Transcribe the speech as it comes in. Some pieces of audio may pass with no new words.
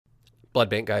Blood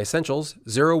Bank Guy Essentials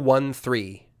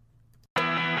 013.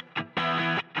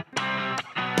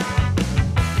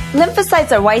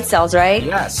 Lymphocytes are white cells, right?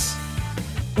 Yes.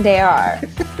 They are.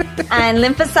 And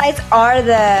lymphocytes are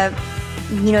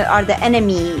the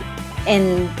enemy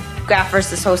in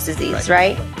graft-versus-host disease,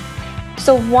 right?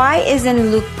 So why isn't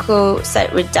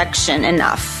leukocyte reduction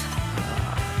enough?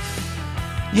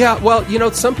 Yeah, well,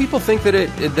 some people think that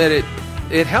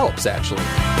it helps, actually.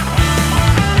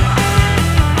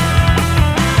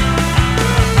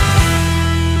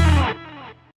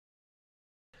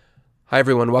 Hi,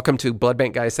 everyone. Welcome to Blood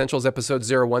Bank Guy Essentials, episode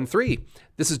 013.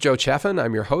 This is Joe Chaffin.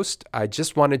 I'm your host. I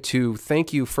just wanted to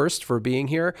thank you first for being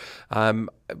here. I'm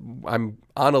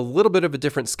on a little bit of a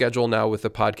different schedule now with the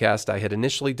podcast. I had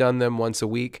initially done them once a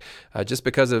week. Just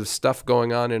because of stuff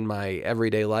going on in my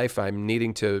everyday life, I'm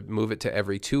needing to move it to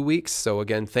every 2 weeks. So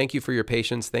again, thank you for your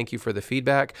patience. Thank you for the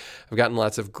feedback. I've gotten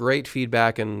lots of great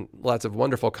feedback and lots of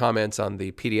wonderful comments on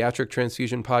the pediatric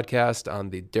transfusion podcast, on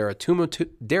the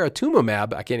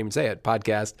daratumumab, I can't even say it,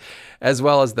 podcast, as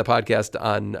well as the podcast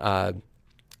on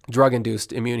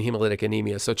drug-induced immune hemolytic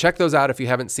anemia. So check those out if you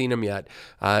haven't seen them yet.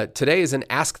 Today is an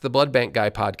Ask the Blood Bank Guy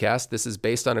podcast. This is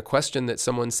based on a question that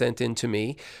someone sent in to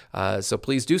me. So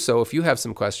please do so if you have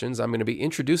some questions. I'm going to be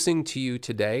introducing to you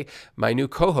today my new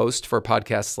co-host for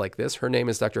podcasts like this. Her name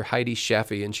is Dr. Heidi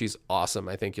Shafi, and she's awesome.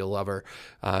 I think you'll love her.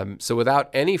 So without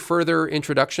any further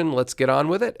introduction, let's get on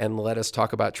with it and let us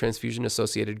talk about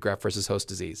transfusion-associated graft-versus-host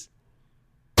disease.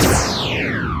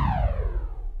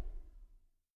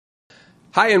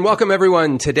 Hi, and welcome,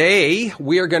 everyone. Today,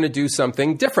 we are going to do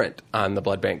something different on the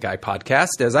Blood Bank Guy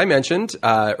podcast. As I mentioned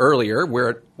earlier,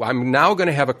 I'm now going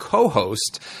to have a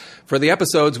co-host for the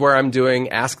episodes where I'm doing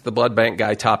Ask the Blood Bank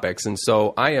Guy topics. And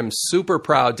so I am super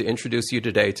proud to introduce you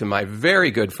today to my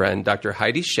very good friend, Dr.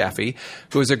 Heidi Shafi,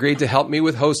 who has agreed to help me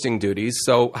with hosting duties.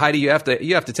 So, Heidi, you have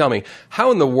to tell me,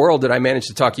 how in the world did I manage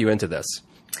to talk you into this?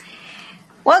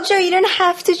 Well, Joe, you didn't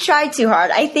have to try too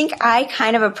hard. I think I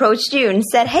kind of approached you and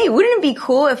said, hey, wouldn't it be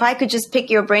cool if I could just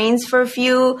pick your brains for a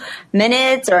few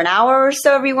minutes or an hour or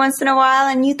so every once in a while?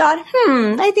 And you thought,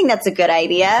 I think that's a good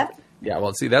idea. Yeah,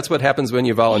 well, see, that's what happens when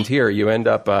you volunteer. You end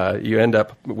up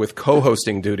with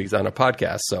co-hosting duties on a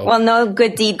podcast. So, well, no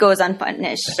good deed goes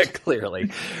unpunished.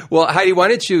 Clearly. Well, Heidi, why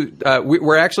don't you?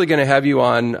 We're actually going to have you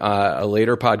on a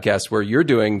later podcast where you're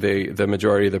doing the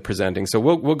majority of the presenting. So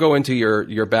we'll go into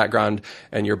your background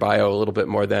and your bio a little bit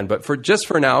more then. But for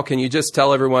now, can you just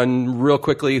tell everyone real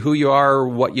quickly who you are,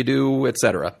 what you do,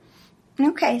 etc.?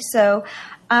 Okay, so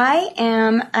I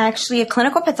am actually a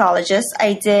clinical pathologist.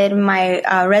 I did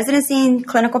my residency in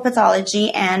clinical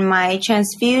pathology and my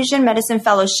transfusion medicine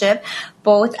fellowship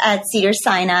both at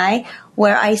Cedars-Sinai,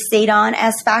 where I stayed on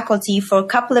as faculty for a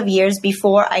couple of years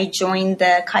before I joined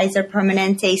the Kaiser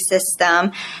Permanente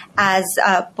system as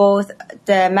both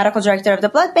the medical director of the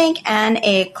blood bank and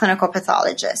a clinical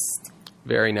pathologist.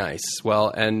 Very nice. Well,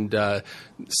 and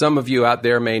some of you out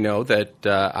there may know that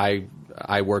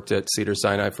I worked at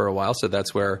Cedars-Sinai for a while, so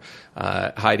that's where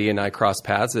Heidi and I crossed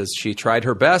paths as she tried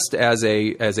her best as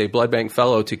a blood bank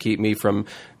fellow to keep me from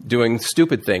doing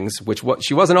stupid things, which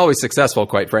she wasn't always successful,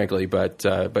 quite frankly, but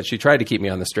she tried to keep me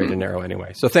on the straight and narrow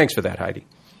anyway. So thanks for that, Heidi.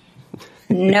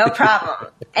 No problem.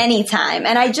 Anytime.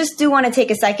 And I just do want to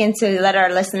take a second to let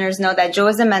our listeners know that Joe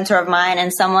is a mentor of mine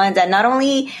and someone that not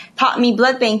only taught me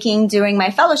blood banking during my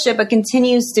fellowship, but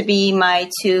continues to be my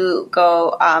to-go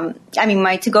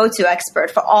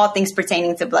expert for all things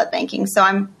pertaining to blood banking. So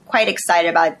I'm quite excited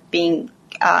about being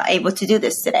able to do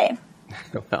this today.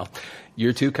 Well,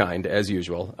 you're too kind, as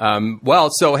usual.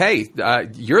 So hey,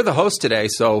 you're the host today,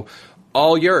 so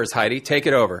all yours, Heidi. Take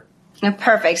it over.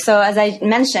 Perfect. So as I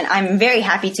mentioned, I'm very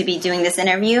happy to be doing this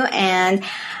interview and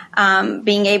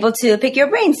being able to pick your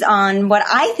brains on what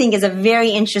I think is a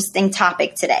very interesting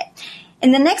topic today.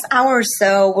 In the next hour or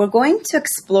so, we're going to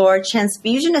explore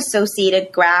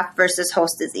transfusion-associated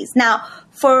graft-versus-host disease. Now,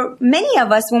 for many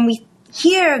of us, when we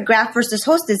hear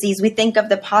graft-versus-host disease, we think of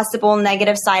the possible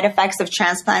negative side effects of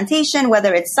transplantation,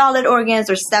 whether it's solid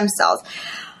organs or stem cells.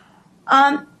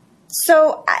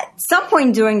 So at some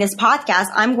point during this podcast,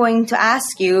 I'm going to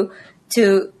ask you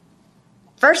to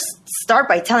first start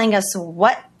by telling us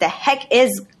what the heck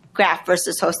is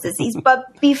graft-versus-host disease.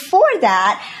 But before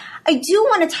that, I do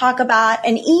want to talk about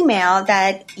an email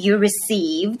that you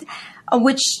received,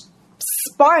 which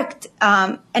sparked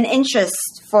an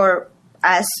interest for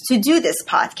us to do this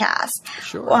podcast.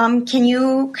 Sure. Can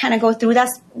you kind of go through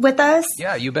with us?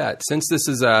 Yeah, you bet. Since this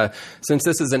is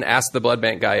an Ask the Blood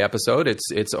Bank Guy episode,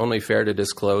 it's only fair to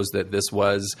disclose that this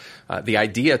was the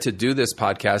idea to do this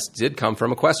podcast did come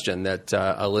from a question that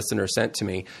a listener sent to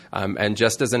me. And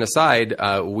just as an aside,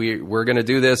 we're going to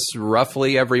do this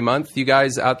roughly every month, you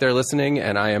guys out there listening,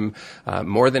 and I am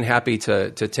more than happy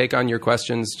to take on your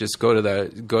questions. Just go to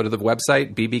the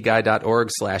website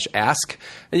bbguy.org/ask,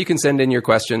 and you can send in your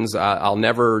questions. I'll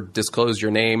never disclose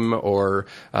your name or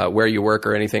where you work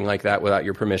or anything like that without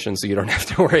your permission, so you don't have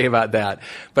to worry about that.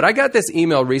 But I got this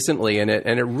email recently, and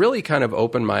it really kind of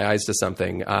opened my eyes to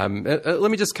something. Let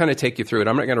me just kind of take you through it.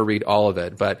 I'm not going to read all of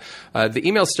it, but the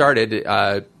email started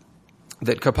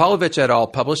that Kopalovic et al.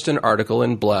 Published an article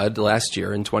in Blood last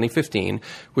year in 2015,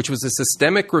 which was a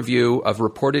systemic review of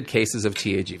reported cases of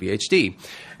TA-GVHD.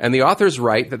 And the authors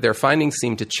write that their findings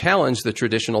seem to challenge the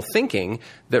traditional thinking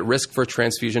that risk for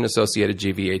transfusion-associated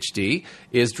GVHD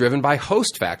is driven by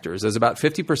host factors, as about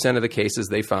 50% of the cases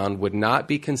they found would not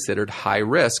be considered high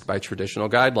risk by traditional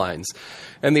guidelines.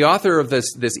 And the author of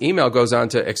this email goes on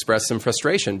to express some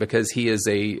frustration because he is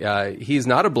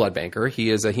not a blood banker. He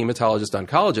is a hematologist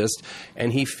oncologist,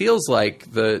 and he feels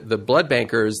like the blood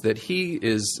bankers that he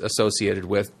is associated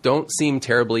with don't seem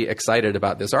terribly excited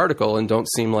about this article and don't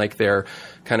seem like they're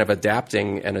kind of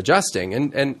adapting and adjusting.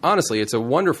 And honestly, it's a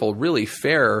wonderful, really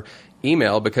fair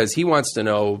email because he wants to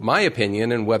know my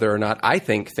opinion and whether or not I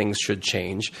think things should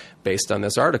change based on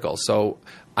this article. So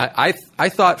I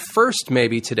thought first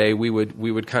maybe today we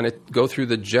would kind of go through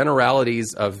the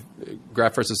generalities of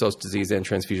graft-versus-host disease and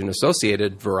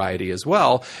transfusion-associated variety as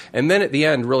well, and then at the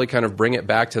end really kind of bring it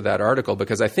back to that article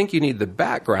because I think you need the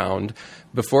background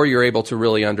before you're able to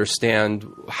really understand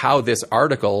how this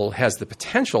article has the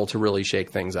potential to really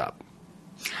shake things up.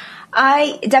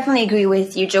 I definitely agree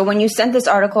with you, Joe. When you sent this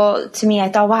article to me, I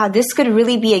thought, wow, this could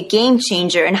really be a game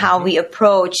changer in how we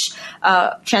approach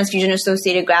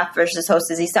transfusion-associated graft-versus-host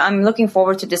disease. So I'm looking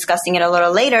forward to discussing it a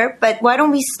little later. But why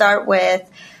don't we start with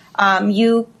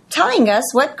you telling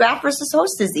us what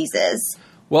graft-versus-host disease is?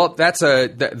 Well,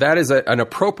 that is an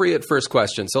appropriate first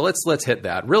question. So let's hit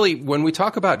that. Really, when we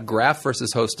talk about graft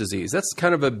versus host disease, that's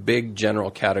kind of a big general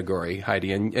category,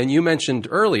 Heidi. And you mentioned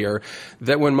earlier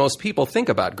that when most people think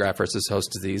about graft versus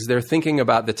host disease, they're thinking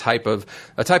about a type of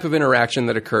interaction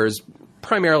that occurs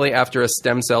primarily after a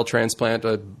stem cell transplant,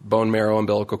 a bone marrow,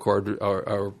 umbilical cord,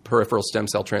 or peripheral stem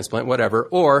cell transplant, whatever,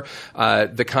 or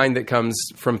the kind that comes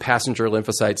from passenger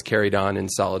lymphocytes carried on in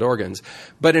solid organs.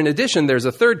 But in addition, there's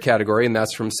a third category, and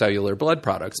that's from cellular blood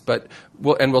products.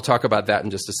 We'll talk about that in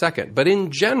just a second. But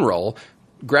in general,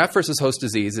 graft versus host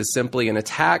disease is simply an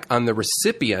attack on the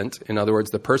recipient, in other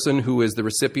words, the person who is the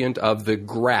recipient of the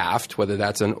graft, whether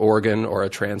that's an organ or a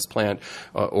transplant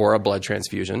or a blood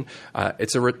transfusion.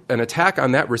 It's an attack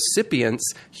on that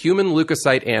recipient's human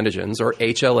leukocyte antigens, or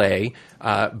HLA,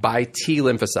 by T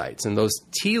lymphocytes. And those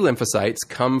T lymphocytes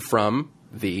come from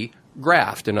the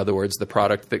graft, in other words, the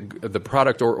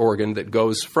product or organ that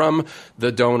goes from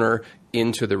the donor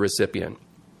into the recipient.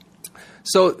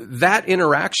 So that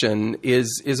interaction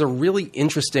is a really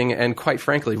interesting and, quite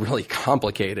frankly, really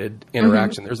complicated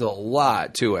interaction. Mm-hmm. There's a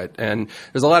lot to it, and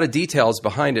there's a lot of details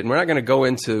behind it. And we're not going to go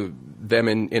into them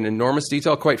in enormous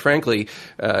detail. Quite frankly,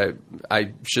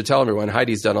 I should tell everyone,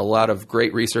 Heidi's done a lot of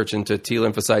great research into T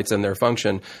lymphocytes and their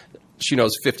function. She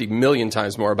knows 50 million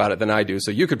times more about it than I do,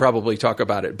 so you could probably talk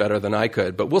about it better than I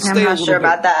could. But we'll stay. I'm not sure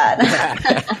about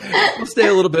that. We'll stay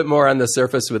a little bit more on the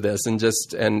surface with this, and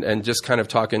just kind of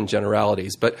talk in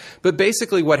generalities. But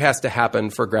basically, what has to happen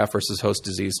for graft versus host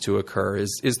disease to occur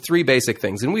is three basic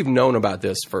things, and we've known about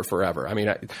this for forever. I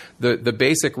mean, the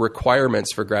basic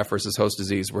requirements for graft versus host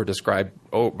disease were described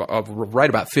right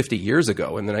about 50 years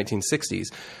ago in the 1960s.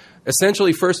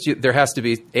 Essentially, first, there has to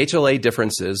be HLA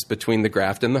differences between the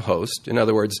graft and the host. In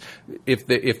other words, if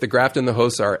the graft and the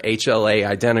host are HLA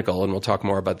identical, and we'll talk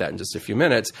more about that in just a few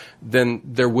minutes, then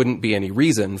there wouldn't be any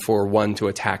reason for one to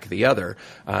attack the other.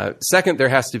 Second, there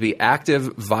has to be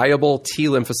active, viable T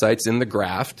lymphocytes in the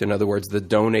graft. In other words, the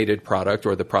donated product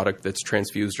or the product that's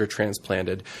transfused or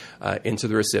transplanted into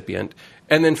the recipient.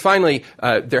 And then finally,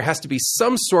 there has to be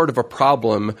some sort of a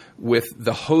problem with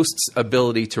the host's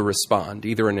ability to respond,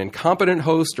 either an incompetent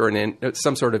host or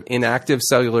some sort of inactive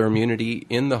cellular immunity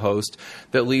in the host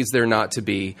that leads there not to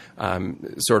be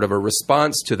sort of a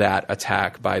response to that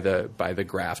attack by the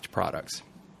graft products.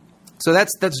 So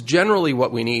that's generally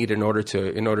what we need in order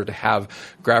to have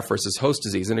graft versus host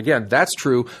disease. And again, that's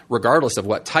true regardless of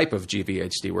what type of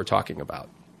GVHD we're talking about.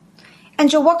 And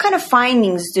Joe, what kind of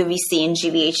findings do we see in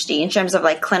GVHD in terms of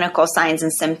like clinical signs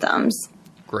and symptoms?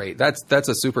 Great. That's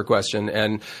a super question.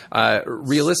 And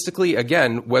realistically,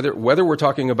 again, whether we're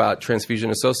talking about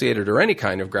transfusion-associated or any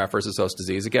kind of graft-versus-host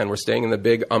disease, again, we're staying in the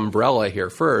big umbrella here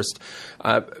first.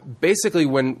 Basically,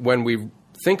 when we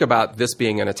think about this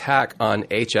being an attack on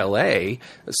HLA,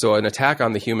 so an attack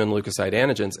on the human leukocyte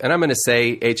antigens, and I'm going to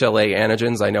say HLA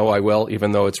antigens. I know I will,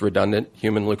 even though it's redundant,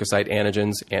 human leukocyte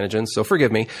antigens, so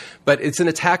forgive me. But it's an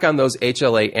attack on those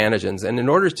HLA antigens. And in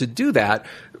order to do that,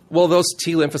 well, those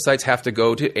T lymphocytes have to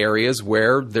go to areas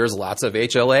where there's lots of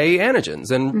HLA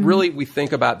antigens. And really, we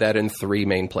think about that in three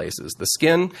main places: the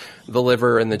skin, the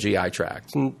liver, and the GI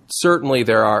tract. And certainly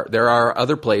there are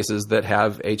other places that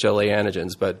have HLA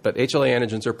antigens, but HLA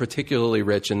antigens are particularly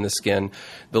rich in the skin,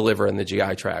 the liver, and the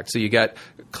GI tract. So you get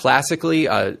classically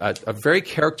a very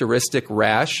characteristic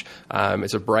rash.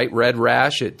 It's a bright red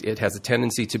rash. It has a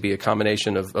tendency to be a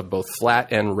combination of both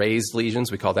flat and raised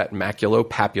lesions. We call that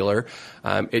maculopapular.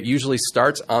 It usually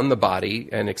starts on the body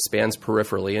and expands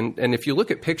peripherally. And if you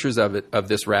look at pictures of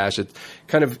this rash,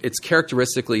 it's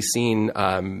characteristically seen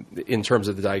in terms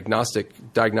of the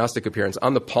diagnostic appearance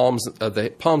on the palms of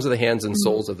the hands and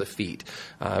soles of the feet.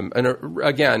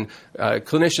 Again,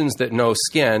 clinicians that know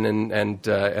skin and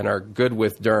are good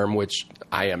with derm, which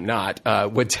I am not,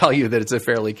 would tell you that it's a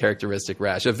fairly characteristic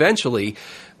rash. Eventually,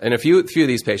 in a few of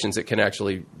these patients, it can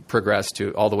actually progress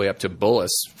to all the way up to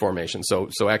bullous formation. So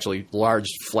actually large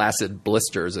flaccid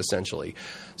blisters, essentially.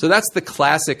 So that's the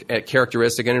classic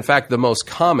characteristic, and in fact, the most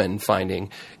common finding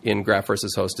in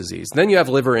graft-versus-host disease. Then you have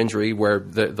liver injury, where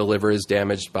the liver is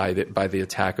damaged by the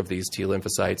attack of these T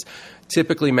lymphocytes,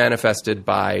 typically manifested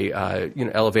by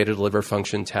elevated liver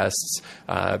function tests,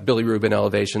 bilirubin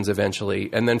elevations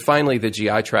eventually, and then finally the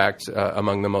GI tract,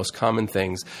 among the most common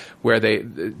things, where they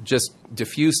just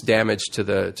diffuse damage to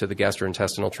the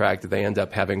gastrointestinal tract. They end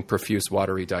up having profuse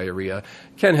watery diarrhea,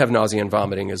 can have nausea and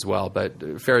vomiting as well,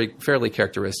 but fairly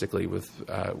characteristically with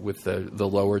the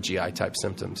lower GI type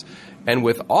symptoms. And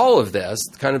with all of this,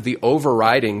 kind of the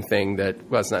overriding thing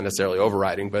it's not necessarily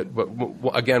overriding, but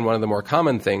again, one of the more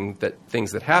common things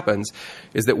that happens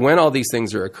is that when all these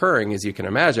things are occurring, as you can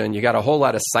imagine, you got a whole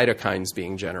lot of cytokines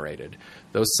being generated.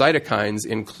 Those cytokines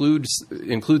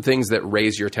include things that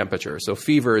raise your temperature. So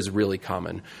fever is really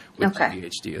common with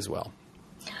GVHD as well.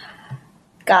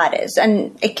 Got it.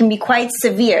 And it can be quite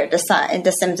severe, the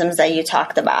symptoms that you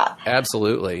talked about.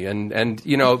 Absolutely. And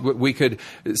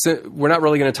we're not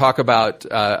really going to talk about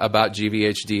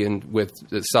GVHD with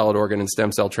solid organ and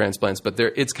stem cell transplants, but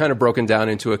it's kind of broken down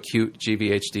into acute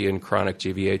GVHD and chronic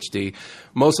GVHD.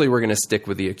 Mostly we're going to stick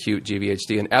with the acute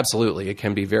GVHD, and absolutely it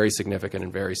can be very significant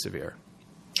and very severe.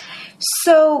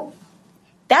 So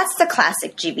that's the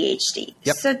classic GVHD.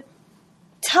 Yep. So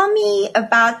tell me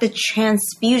about the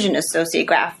transfusion-associated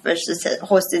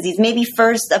graft-versus-host disease. Maybe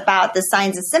first about the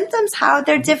signs and symptoms, how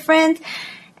they're different,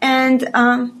 and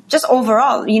just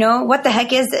overall, what the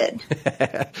heck is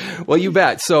it? Well, you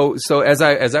bet. So as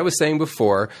I was saying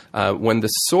before, when the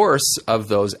source of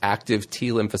those active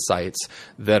T lymphocytes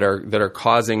that are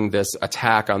causing this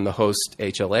attack on the host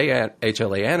HLA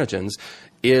antigens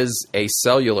is a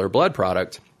cellular blood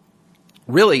product,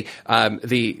 really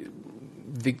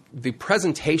the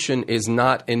presentation is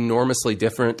not enormously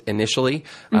different initially,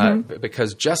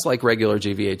 because just like regular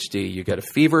GVHD, you get a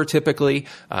fever typically,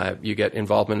 you get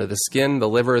involvement of the skin, the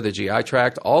liver, the GI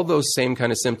tract, all those same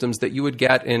kind of symptoms that you would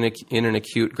get in an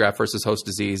acute graft-versus-host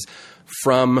disease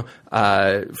from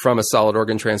a solid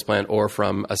organ transplant or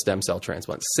from a stem cell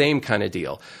transplant. Same kind of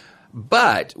deal.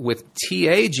 But with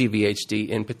TA-GVHD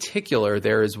in particular,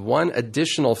 there is one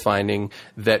additional finding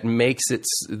that makes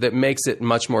it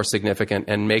much more significant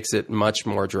and makes it much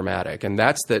more dramatic, and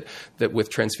that's that with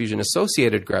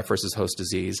transfusion-associated graft-versus-host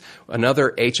disease,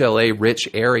 another HLA-rich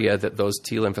area that those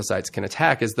T lymphocytes can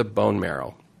attack is the bone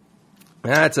marrow.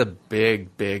 That's a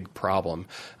big, big problem.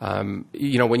 When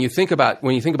you think about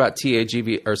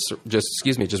TA-GV or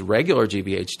just regular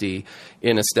GVHD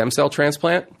in a stem cell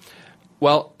transplant.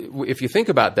 Well, if you think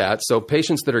about that, so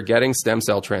patients that are getting stem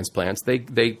cell transplants, they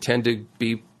tend to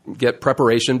get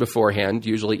preparation beforehand,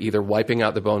 usually either wiping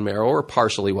out the bone marrow or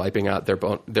partially wiping out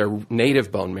their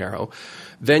native bone marrow.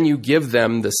 Then you give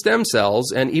them the stem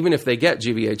cells, and even if they get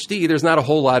GVHD, there's not a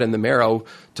whole lot in the marrow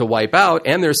to wipe out,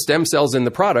 and there's stem cells in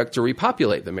the product to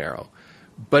repopulate the marrow.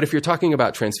 But if you're talking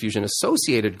about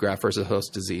transfusion-associated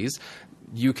graft-versus-host disease,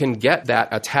 you can get that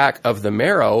attack of the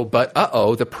marrow, but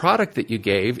the product that you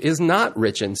gave is not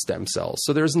rich in stem cells.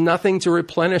 So there's nothing to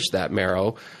replenish that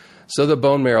marrow. So the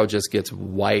bone marrow just gets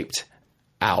wiped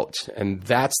out. And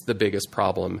that's the biggest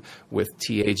problem with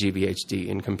TA-GVHD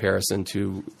in comparison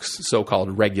to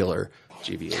so-called regular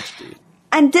GVHD.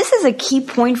 And this is a key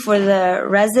point for the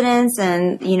residents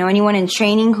and, anyone in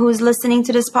training who's listening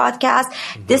to this podcast.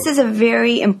 Mm-hmm. This is a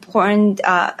very important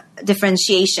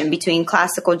differentiation between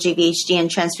classical GVHD and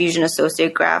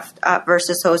transfusion-associated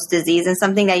graft-versus-host disease, and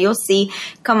something that you'll see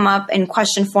come up in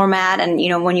question format. And,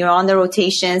 when you're on the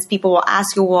rotations, people will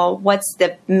ask you, well, what's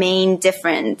the main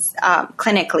difference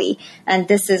clinically? And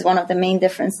this is one of the main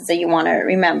differences that you want to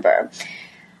remember.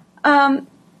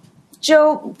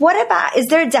 Joe, is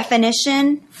there a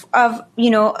definition of,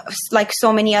 like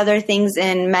so many other things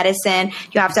in medicine,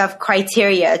 you have to have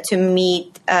criteria to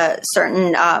meet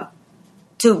certain,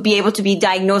 to be able to be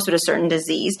diagnosed with a certain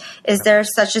disease. Is there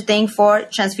such a thing for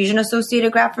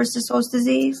transfusion-associated graft-versus-host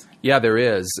disease? Yeah, there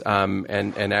is.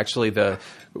 And actually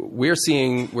we're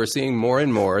seeing more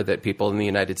and more that people in the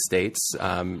United States,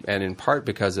 and in part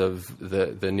because of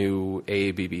the new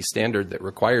AABB standard that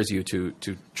requires you to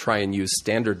try and use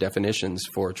standard definitions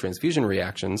for transfusion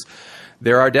reactions,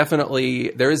 there is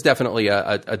definitely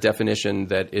a definition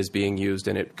that is being used,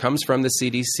 and it comes from the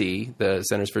CDC, the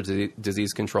Centers for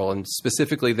Disease Control, and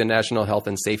specifically the National Health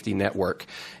and Safety Network,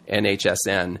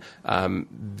 NHSN.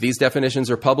 These definitions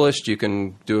are published. You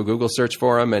can do a Google search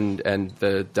for them, and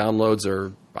the downloads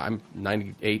are, I'm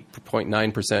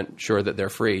 98.9% sure that they're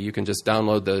free. You can just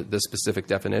download the specific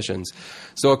definitions.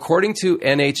 So according to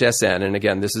NHSN, and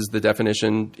again, this is the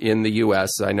definition in the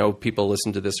U.S. I know people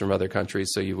listen to this from other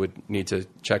countries, so you would need to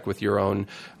check with your own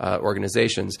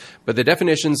organizations. But the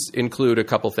definitions include a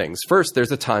couple things. First,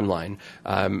 there's a timeline.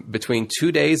 Between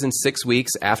 2 days and 6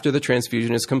 weeks after the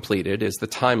transfusion is completed is the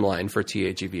timeline for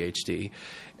TA-GVHD.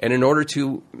 And in order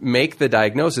to make the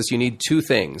diagnosis, you need two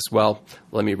things. Well,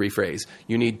 let me rephrase.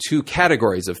 You need two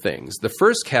categories of things. The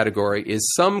first category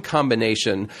is some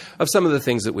combination of some of the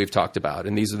things that we've talked about.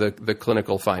 And these are the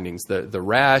clinical findings, the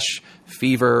rash,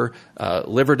 fever,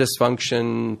 liver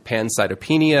dysfunction,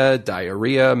 pancytopenia,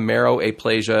 diarrhea, marrow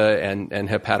aplasia, and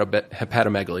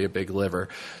hepatomegaly, a big liver.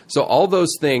 So all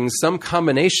those things, some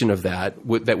combination of that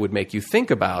would make you think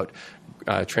about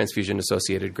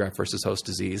transfusion-associated graft-versus-host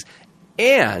disease.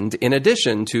 And in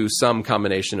addition to some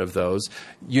combination of those,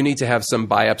 you need to have some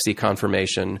biopsy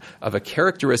confirmation of a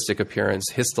characteristic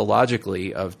appearance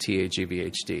histologically of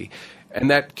TA-GVHD. And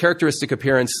that characteristic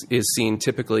appearance is seen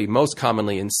typically most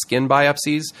commonly in skin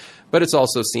biopsies, but it's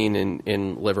also seen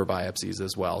in liver biopsies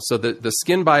as well. So the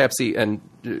skin biopsy, and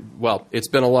well, it's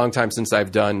been a long time since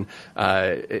I've done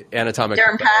anatomic.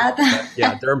 Dermpath.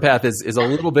 Yeah, Dermpath is a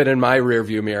little bit in my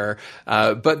rearview mirror,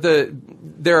 but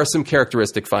there are some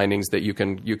characteristic findings that you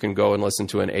can go and listen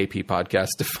to an AP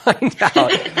podcast to find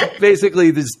out.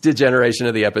 Basically, this degeneration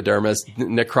of the epidermis,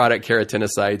 necrotic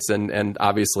keratinocytes, and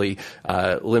obviously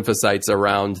lymphocytes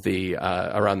around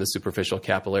the superficial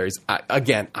capillaries.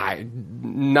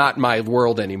 Not my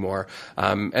world anymore.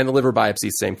 And the liver biopsy,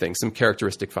 same thing, some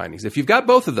characteristic findings. If you've got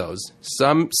both of those,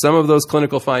 some of those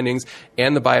clinical findings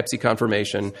and the biopsy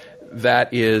confirmation,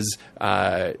 that is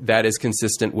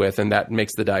consistent with, and that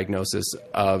makes the diagnosis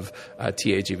of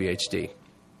TA-GVHD.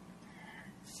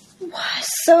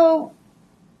 So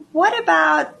what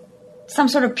about some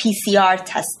sort of PCR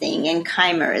testing and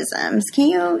chimerisms? Can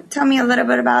you tell me a little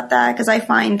bit about that? Because I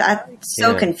find that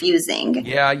so confusing.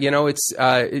 Yeah, it's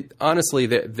honestly,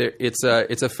 it's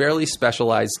a fairly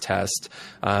specialized test.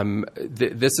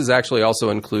 This is actually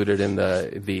also included in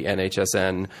the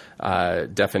NHSN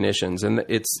definitions, and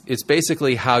it's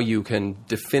basically how you can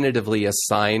definitively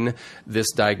assign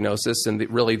this diagnosis, and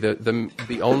really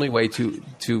the only way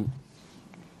to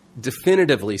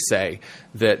definitively say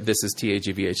that this is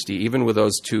TA-GVHD, even with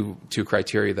those two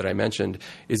criteria that I mentioned,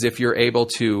 is if you're able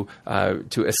to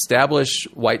establish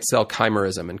white cell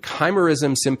chimerism. And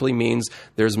chimerism simply means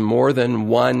there's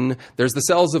the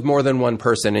cells of more than one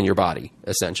person in your body,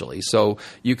 essentially. So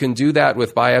you can do that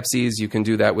with biopsies, you can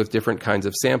do that with different kinds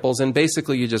of samples, and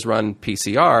basically you just run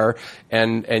PCR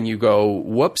and you go,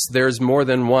 whoops, there's more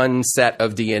than one set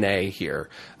of DNA here.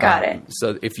 Got it.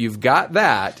 So if you've got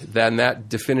that, then that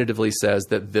definitively says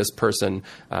that this person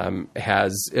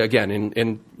has,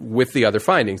 again, with the other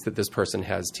findings, that this person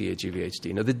has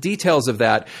TA-GVHD. Now, the details of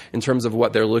that in terms of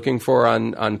what they're looking for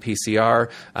on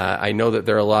PCR, I know that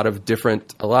there are a lot of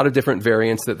different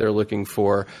variants that they're looking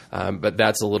for, but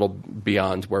that's a little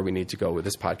beyond where we need to go with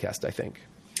this podcast, I think.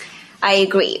 I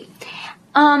agree.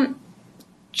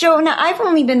 Joe, now I've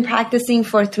only been practicing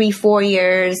for 3-4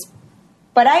 years,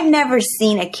 but I've never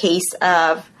seen a case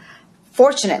of,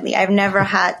 fortunately, I've never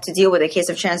had to deal with a case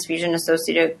of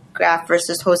transfusion-associated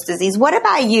graft-versus-host disease. What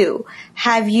about you?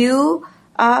 Have you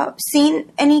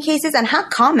seen any cases, and how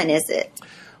common is it?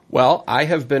 Well, I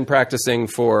have been practicing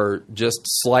for just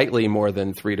slightly more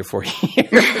than 3 to 4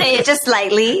 years. Just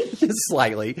slightly? Just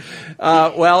slightly.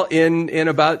 Well, in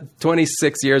about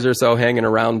 26 years or so hanging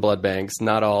around blood banks,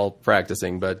 not all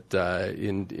practicing, but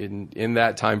in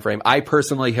that time frame, I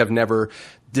personally have never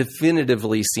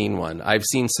definitively seen one. I've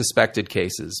seen suspected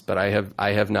cases, but I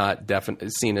have not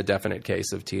seen a definite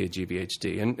case of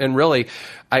TA-GVHD. And really,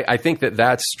 I think that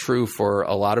that's true for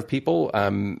a lot of people.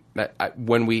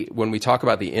 When we talk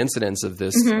about the incidence of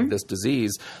this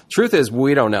disease, truth is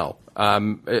we don't know.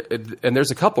 And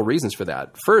there's a couple reasons for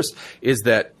that. First is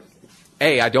that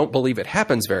I don't believe it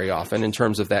happens very often in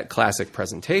terms of that classic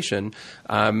presentation.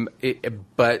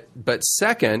 But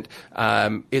second,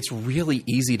 it's really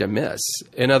easy to miss.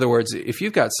 In other words, if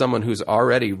you've got someone who's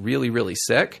already really, really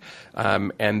sick,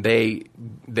 and they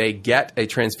get a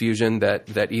transfusion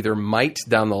that either might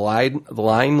down the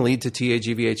line lead to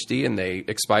TA-GVHD and they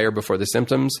expire before the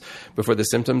symptoms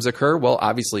occur, well,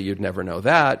 obviously you'd never know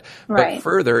that. Right. But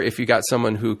further, if you got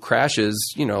someone who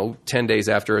crashes, 10 days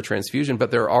after a transfusion,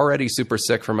 but they're already super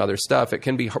sick from other stuff, it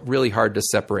can be really hard to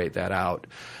separate that out.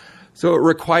 So it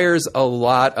requires a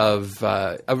lot of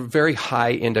a very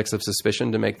high index of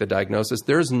suspicion to make the diagnosis.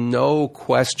 There's no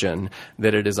question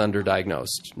that it is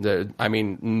underdiagnosed. I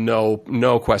mean,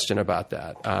 no question about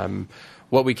that.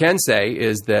 What we can say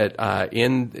is that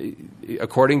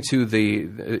according to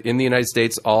in the United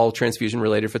States, all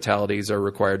transfusion-related fatalities are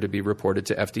required to be reported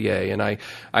to FDA. And I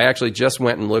actually just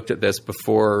went and looked at this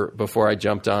before I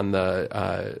jumped on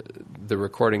the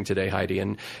recording today, Heidi.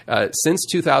 And since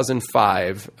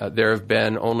 2005, there have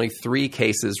been only 3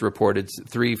 cases reported,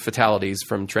 3 fatalities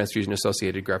from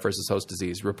transfusion-associated graft-versus-host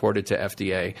disease reported to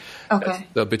FDA. Okay.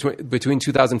 So between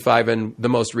 2005 and the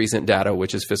most recent data,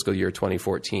 which is fiscal year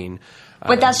 2014.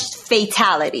 But that's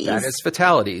fatalities. That is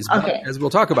fatalities. Okay. But as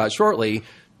we'll talk about shortly,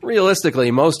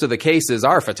 realistically, most of the cases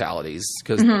are fatalities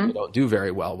because people don't do very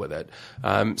well with it.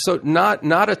 So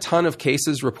not a ton of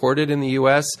cases reported in the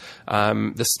U.S.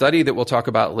 The study that we'll talk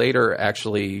about later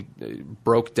actually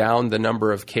broke down the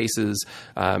number of cases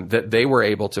that they were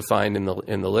able to find in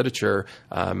the literature.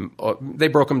 They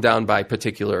broke them down by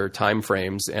particular time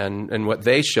frames, and what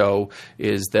they show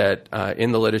is that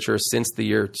in the literature since the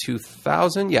year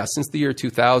 2000,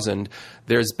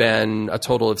 there's been a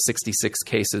total of 66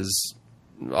 cases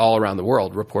all around the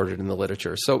world reported in the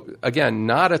literature. So again,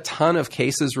 not a ton of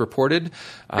cases reported,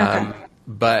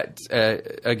 but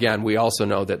again, we also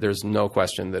know that there's no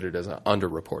question that it is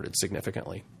underreported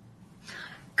significantly.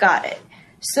 Got it.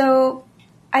 So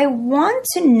I want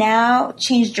to now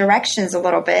change directions a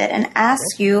little bit and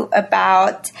ask you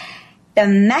about the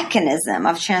mechanism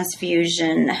of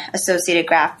transfusion-associated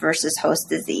graft-versus-host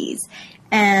disease.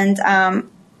 And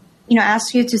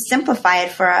ask you to simplify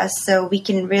it for us so we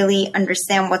can really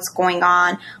understand what's going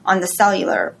on the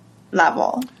cellular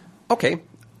level. Okay,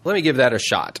 let me give that a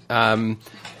shot.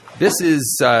 This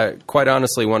is quite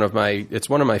honestly one of my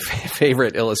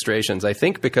favorite illustrations. I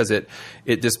think because it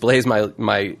displays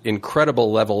my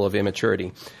incredible level of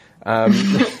immaturity.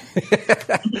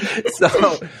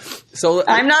 So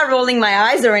I'm not rolling my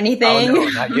eyes or anything. Oh, no,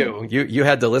 not you. You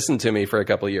had to listen to me for a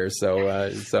couple of years, so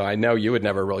I know you would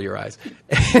never roll your eyes.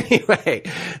 Anyway,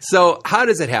 so how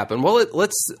does it happen? Well,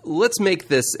 let's make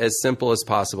this as simple as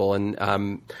possible. And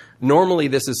normally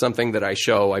this is something that I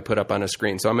put up on a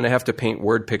screen. So I'm going to have to paint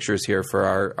word pictures here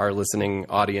for our listening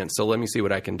audience. So let me see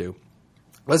what I can do.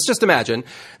 Let's just imagine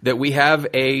that we have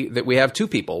 2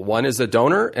 people. One is a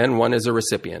donor and one is a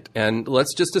recipient. And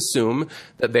let's just assume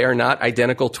that they are not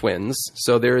identical twins.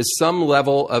 So there is some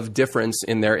level of difference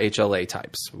in their HLA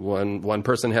types. One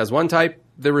person has one type,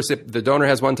 the donor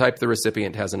has one type, the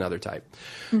recipient has another type.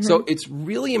 Mm-hmm. So it's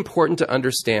really important to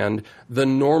understand the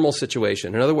normal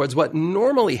situation. In other words, what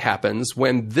normally happens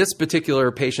when this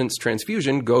particular patient's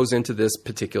transfusion goes into this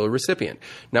particular recipient.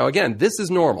 Now, again, this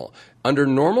is normal. Under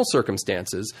normal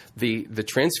circumstances, a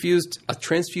transfused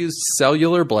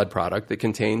cellular blood product that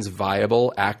contains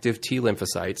viable active T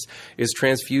lymphocytes is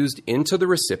transfused into the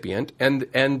recipient,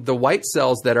 and the white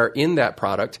cells that are in that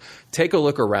product take a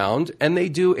look around, and they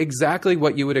do exactly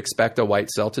what you would expect a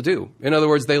white cell to do. In other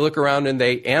words, they look around and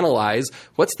they analyze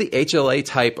what's the HLA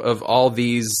type of all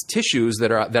these tissues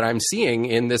that I'm seeing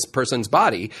in this person's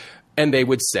body, and they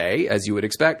would say, as you would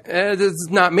expect, it's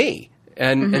not me.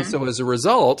 And so as a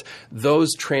result,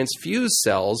 those transfused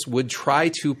cells would try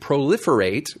to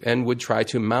proliferate and would try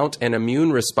to mount an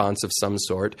immune response of some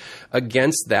sort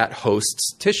against that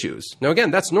host's tissues. Now,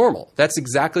 again, that's normal. That's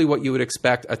exactly what you would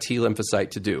expect a T lymphocyte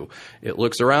to do. It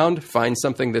looks around, finds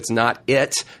something that's not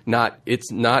its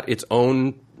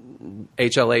own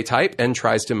HLA type and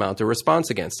tries to mount a response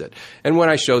against it. And when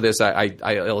I show this, I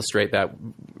illustrate that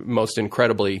most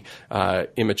incredibly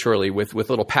immaturely with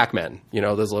little Pac-Men,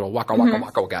 those little waka waka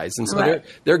waka guys. And so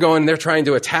they're trying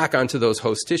to attack onto those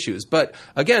host tissues. But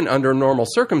again, under normal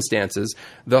circumstances,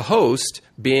 the host,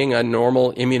 being a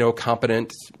normal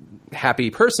immunocompetent happy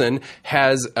person,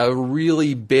 has a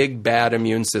really big, bad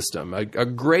immune system, a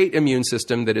great immune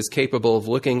system that is capable of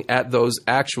looking at those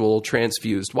actual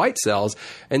transfused white cells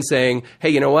and saying, hey,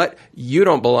 you know what? You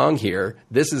don't belong here.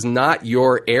 This is not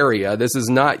your area. This is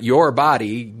not your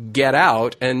body. Get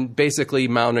out, and basically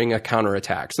mounting a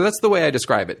counterattack. So that's the way I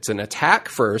describe it. It's an attack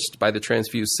first by the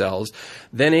transfused cells,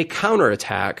 then a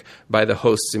counterattack by the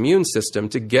host's immune system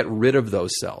to get rid of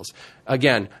those cells.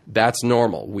 Again, that's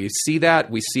normal. We see that.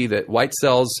 We see that white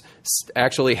cells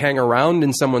actually hang around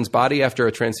in someone's body after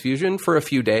a transfusion for a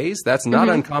few days. That's not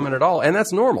uncommon at all, and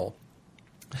that's normal.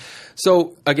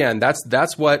 So again,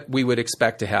 that's what we would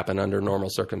expect to happen under normal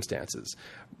circumstances.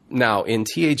 Now, in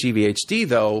TA-GVHD,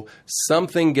 though,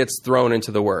 something gets thrown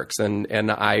into the works. And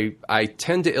I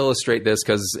tend to illustrate this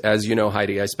because, as you know,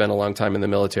 Heidi, I spent a long time in the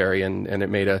military, and it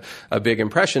made a big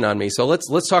impression on me. So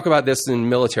let's talk about this in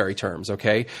military terms,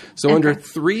 okay? So under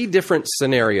 3 different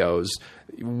scenarios,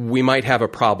 we might have a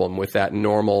problem with that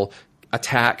normal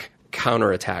attack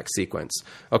counterattack sequence.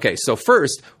 Okay, so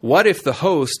first, what if the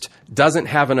host doesn't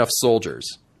have enough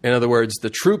soldiers? In other words,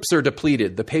 the troops are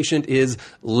depleted. The patient is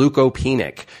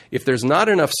leukopenic. If there's not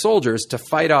enough soldiers to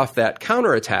fight off that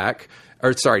counterattack,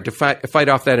 to fight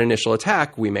off that initial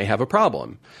attack, we may have a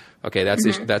problem. Okay,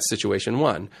 that's situation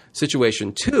 1.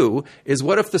 Situation 2 is,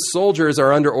 what if the soldiers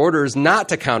are under orders not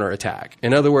to counterattack?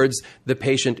 In other words, the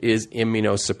patient is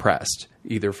immunosuppressed,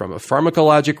 either from a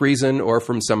pharmacologic reason or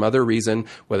from some other reason,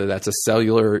 whether that's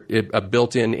a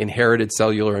built-in inherited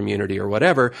cellular immunity or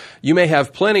whatever. You may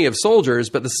have plenty of soldiers,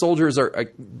 but the soldiers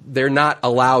they're not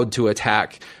allowed to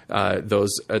attack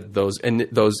those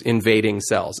invading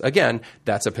cells. Again,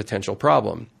 that's a potential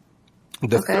problem.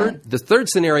 The third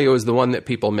scenario is the one that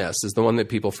people miss, is the one that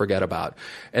people forget about.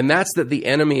 And that's that the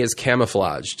enemy is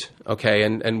camouflaged. Okay.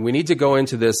 And we need to go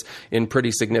into this in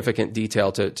pretty significant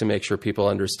detail to make sure people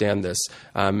understand this.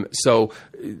 So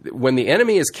when the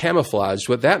enemy is camouflaged,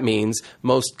 what that means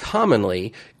most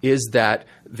commonly is that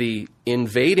the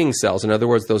invading cells, in other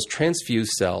words, those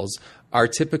transfused cells, are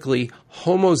typically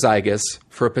homozygous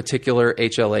for a particular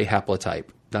HLA haplotype.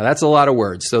 Now, that's a lot of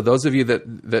words. So those of you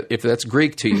that if that's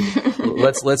Greek to you,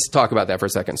 let's talk about that for a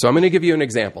second. So I'm going to give you an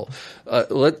example.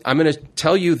 I'm going to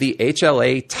tell you the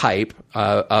HLA type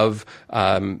of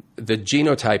the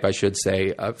genotype, I should say,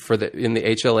 in the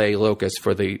HLA locus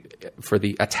for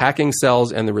the attacking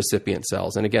cells and the recipient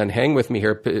cells. And again, hang with me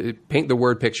here. Paint the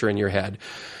word picture in your head.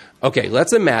 Okay,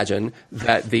 let's imagine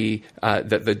that the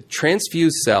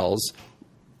transfused cells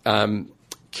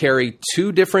carry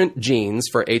 2 different genes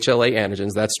for HLA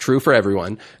antigens. That's true for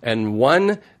everyone. And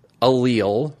one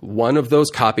allele, one of those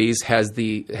copies, has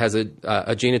a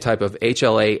genotype of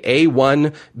HLA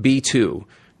A1B2.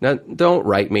 Now, don't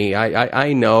write me.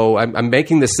 I know. I'm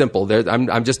making this simple.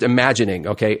 I'm just imagining.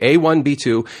 Okay,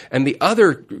 A1B2, and the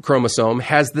other chromosome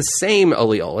has the same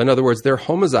allele. In other words, they're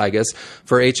homozygous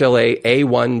for HLA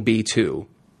A1B2.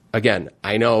 Again,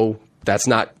 I know that's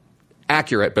not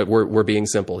accurate, but we're being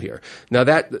simple here. Now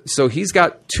so he's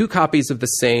got 2 copies of the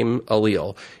same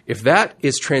allele. If that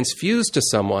is transfused to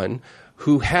someone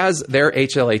who has their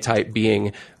HLA type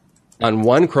being on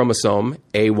one chromosome,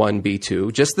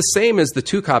 A1B2, just the same as the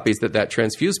 2 copies that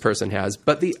transfused person has,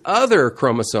 but the other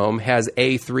chromosome has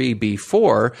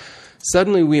A3B4,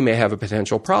 suddenly we may have a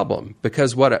potential problem.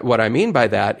 Because what I mean by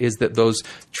that is that those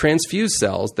transfused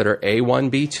cells that are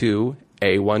A1B2,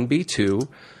 A1B2,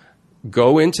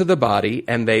 go into the body,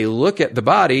 and they look at the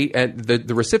body and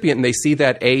the recipient, and they see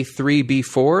that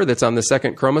A3B4 that's on the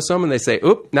second chromosome, and they say,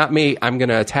 oop, not me, I'm going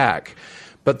to attack.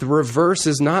 But the reverse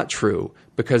is not true,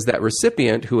 because that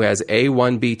recipient who has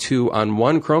A1B2 on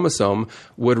one chromosome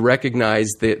would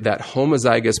recognize that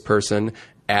homozygous person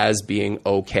as being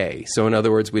okay. So in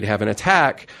other words, we'd have an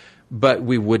attack, but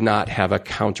we would not have a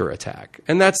counterattack.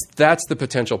 And that's the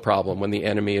potential problem when the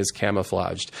enemy is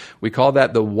camouflaged. We call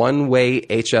that the one-way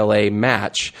HLA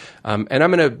match. And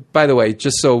I'm going to, by the way,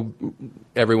 just so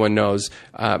everyone knows,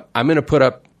 I'm going to put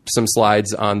up some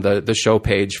slides on the show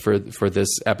page for this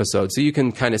episode, so you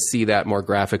can kind of see that more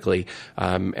graphically,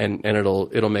 and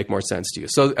it'll make more sense to you.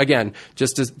 So again,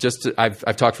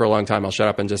 I've talked for a long time. I'll shut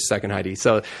up in just a second, Heidi.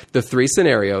 So the three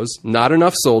scenarios: not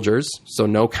enough soldiers, so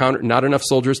not enough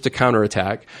soldiers to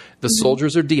counterattack. The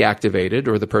soldiers are deactivated,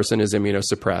 or the person is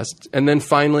immunosuppressed. And then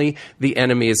finally, the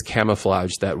enemy is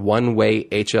camouflaged, that one-way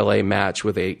HLA match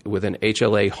with an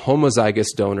HLA homozygous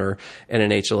donor and an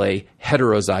HLA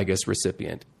heterozygous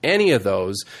recipient. Any of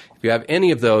those, if you have any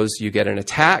of those, you get an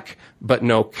attack, but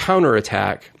no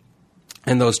counterattack,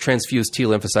 and those transfused T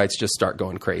lymphocytes just start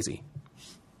going crazy.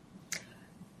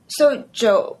 So,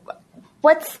 Joe,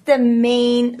 what's the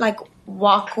main,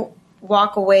 walk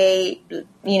away,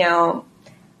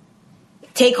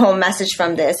 take-home message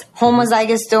from this?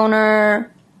 Homozygous donor,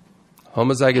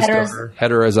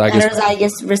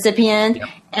 heterozygous recipient, yep.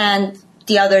 And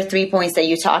the other 3 points that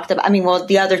you talked about.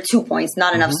 The other 2 points,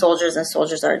 not enough soldiers, and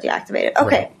soldiers are deactivated.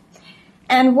 Okay. Right.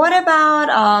 And what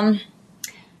about,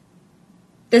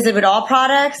 is it with all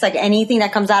products? Like anything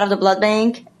that comes out of the blood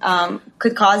bank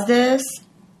could cause this?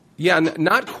 Yeah,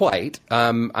 not quite.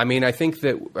 I think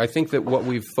that what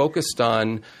we've focused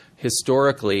on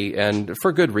historically, and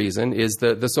for good reason, is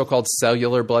the so-called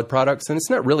cellular blood products. And it's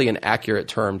not really an accurate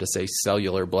term to say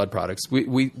cellular blood products.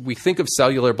 We think of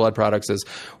cellular blood products as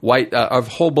of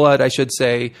whole blood, I should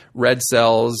say, red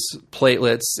cells,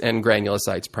 platelets, and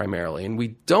granulocytes primarily. And we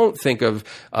don't think of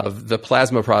the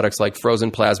plasma products like frozen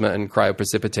plasma and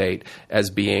cryoprecipitate as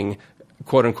being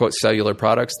quote-unquote cellular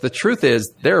products. The truth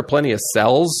is there are plenty of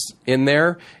cells in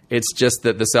there. It's just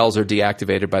that the cells are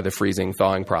deactivated by the freezing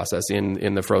thawing process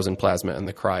in the frozen plasma and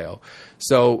the cryo.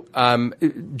 So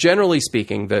generally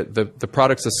speaking, the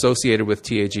products associated with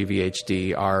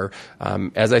TA-GVHD are,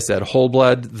 as I said, whole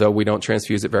blood, though we don't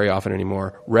transfuse it very often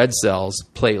anymore, red cells,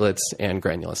 platelets, and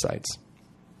granulocytes.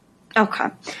 Okay.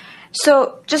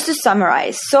 So just to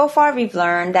summarize, so far we've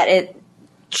learned that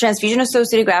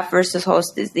transfusion-associated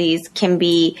graft-versus-host disease can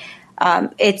be,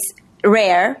 it's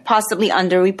rare, possibly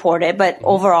underreported, but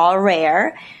overall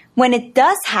rare. When it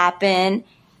does happen,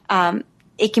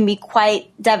 it can be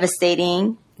quite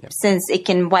devastating, yep. Since it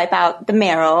can wipe out the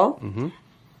marrow. Mm-hmm.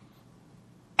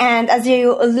 And as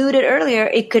you alluded earlier,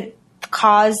 it could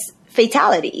cause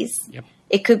fatalities. Yep.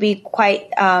 It could be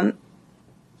quite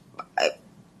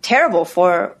terrible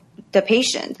for the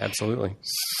patient. Absolutely.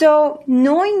 So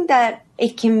knowing that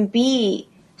it can be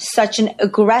such an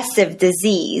aggressive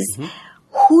disease, mm-hmm.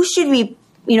 Who should we,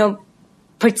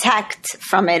 protect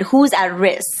from it? Who's at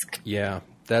risk? Yeah,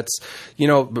 that's,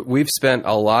 we've spent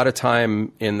a lot of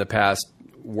time in the past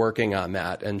working on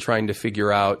that and trying to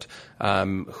figure out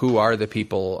who are the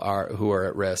people who are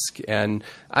at risk. And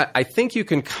I think you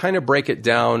can kind of break it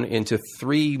down into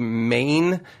three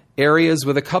main areas,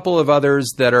 with a couple of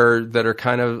others that are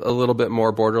kind of a little bit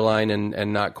more borderline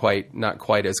and not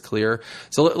quite as clear.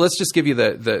 So let's just give you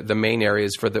the main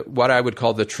areas for what I would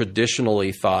call the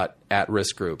traditionally thought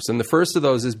at-risk groups. And the first of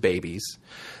those is babies.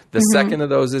 The mm-hmm. second of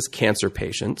those is cancer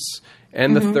patients.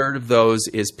 And mm-hmm. the third of those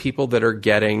is people that are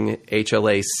getting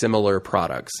HLA similar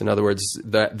products. In other words,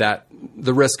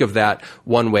 the risk of that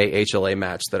one-way HLA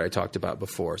match that I talked about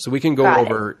before. So we can go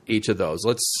over each of those.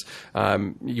 Let's. You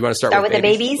want to start with the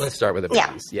babies? Let's start with the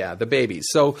babies. Yeah, the babies.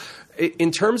 So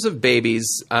in terms of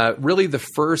babies, really the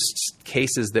first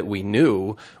cases that we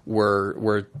knew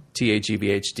were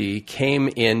TA-GVHD came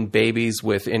in babies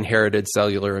with inherited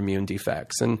cellular immune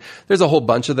defects. And there's a whole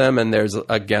bunch of them, and there's,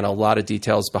 again, a lot of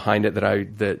details behind it that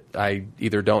I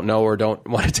either don't know or don't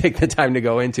want to take the time to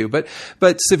go into. But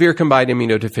severe combined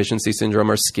immunodeficiency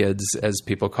syndrome, or SCIDS, as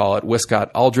people call it,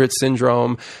 Wiskott-Aldrich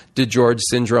syndrome, DeGeorge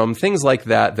syndrome, things like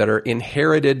that are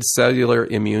inherited cellular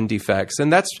immune defects.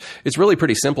 And it's really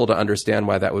pretty simple to understand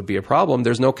why that would be a problem.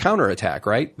 There's no counterattack,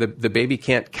 right? The baby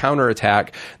can't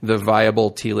counterattack the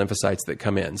viable T lymphocytes that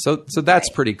come in. So that's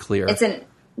pretty clear.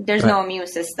 There's no immune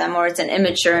system, or it's an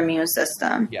immature immune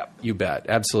system. Yeah, you bet.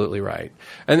 Absolutely right.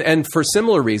 And for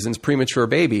similar reasons, premature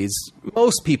babies,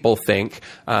 most people think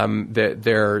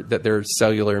that their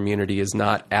cellular immunity is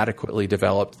not adequately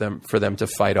developed for them to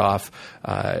fight off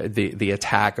the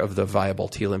attack of the viable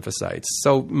T lymphocytes.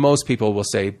 So most people will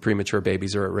say premature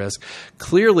babies are at risk.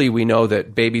 Clearly, we know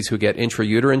that babies who get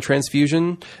intrauterine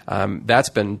transfusion, that's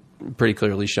been pretty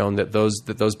clearly shown that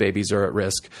those babies are at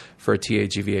risk for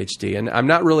TA-GVHD. And I'm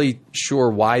not really sure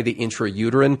why the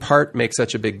intrauterine part makes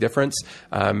such a big difference.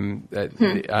 I'm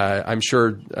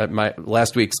sure my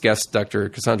last week's guest, Dr.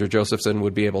 Cassandra Josephson,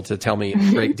 would be able to tell me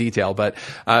in great detail. But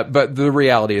the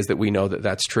reality is that we know that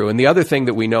that's true. And the other thing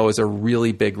that we know is a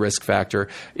really big risk factor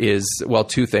is, well,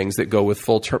 two things that go with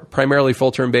primarily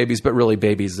full-term babies, but really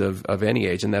babies of any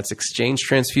age, and that's exchange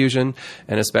transfusion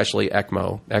and especially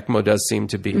ECMO. ECMO does seem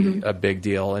to be a big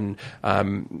deal. And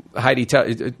Heidi,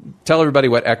 tell everybody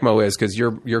what ECMO is, because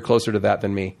you're closer to that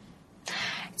than me.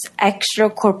 It's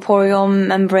extracorporeal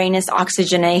membranous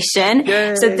oxygenation.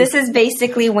 Yay. So this is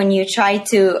basically when you try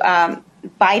to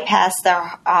bypass the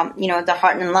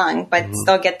heart and lung, but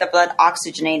still get the blood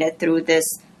oxygenated through this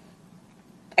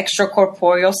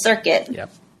extracorporeal circuit.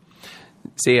 Yep.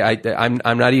 See, I'm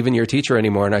not even your teacher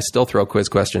anymore, and I still throw quiz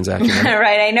questions at you.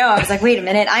 Right, I know. I was like, wait a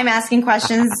minute, I'm asking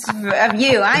questions of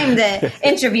you. I'm the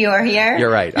interviewer here. You're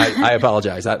right. I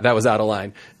apologize. That was out of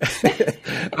line. Okay.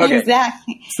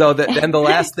 Exactly. So and the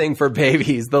last thing for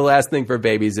babies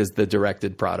is the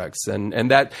directed products,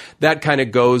 and that kind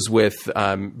of goes with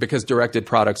because directed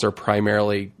products are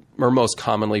primarily or most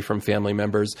commonly from family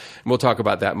members. And we'll talk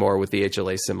about that more with the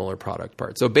HLA similar product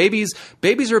part. So babies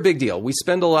are a big deal. We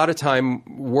spend a lot of time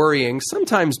worrying,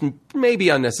 sometimes maybe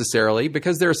unnecessarily,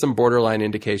 because there are some borderline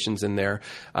indications in there.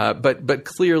 But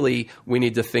clearly we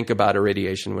need to think about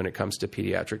irradiation when it comes to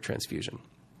pediatric transfusion.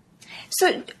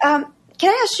 So can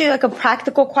I ask you like a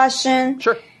practical question?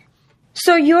 Sure.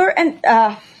 So you're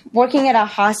working at a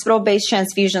hospital-based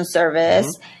transfusion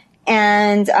service.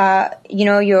 And,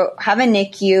 you have a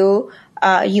NICU,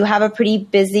 you have a pretty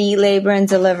busy labor and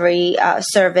delivery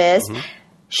service.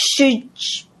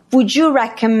 Would you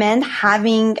recommend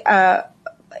having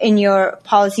in your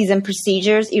policies and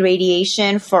procedures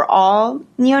irradiation for all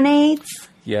neonates?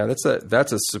 Yeah, that's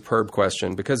a superb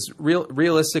question, because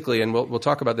realistically, and we'll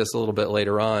talk about this a little bit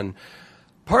later on,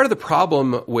 part of the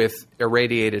problem with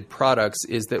irradiated products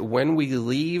is that when we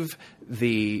leave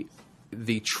the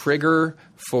trigger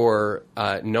for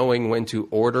knowing when to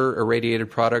order irradiated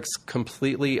products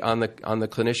completely on the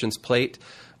clinician's plate,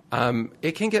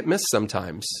 it can get missed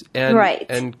sometimes. And, right.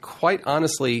 And quite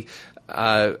honestly,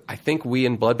 I think we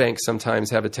in blood banks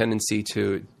sometimes have a tendency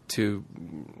to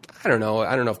I don't know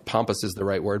if pompous is the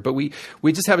right word, but we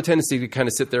just have a tendency to kind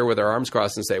of sit there with our arms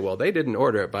crossed and say, well, they didn't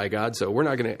order it, by God, so we're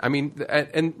not going to. I mean,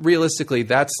 and realistically,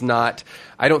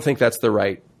 I don't think that's the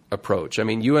right approach. I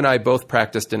mean, you and I both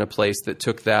practiced in a place that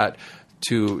took that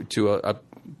to a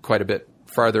quite a bit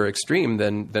farther extreme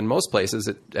than most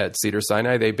places. At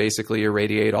Cedars-Sinai, they basically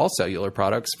irradiate all cellular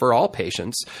products for all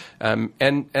patients.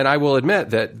 And I will admit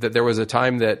that there was a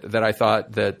time that I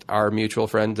thought that our mutual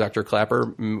friend, Dr.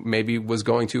 Clapper, maybe was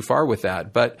going too far with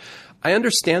that. But I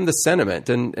understand the sentiment.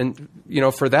 And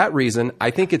for that reason,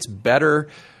 I think it's better.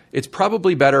 It's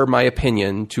probably better, my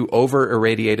opinion, to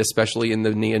over-irradiate, especially in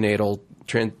the neonatal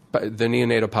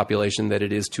population, that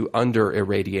it is to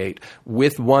under-irradiate,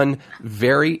 with one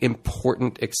very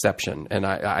important exception. And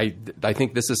I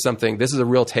think this is a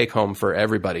real take-home for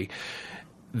everybody,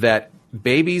 that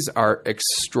babies are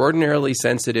extraordinarily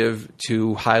sensitive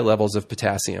to high levels of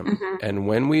potassium. And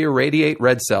when we irradiate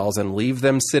red cells and leave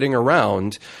them sitting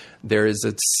around, there is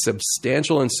a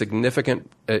substantial and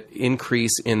significant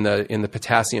increase in the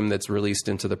potassium that's released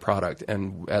into the product.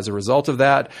 And as a result of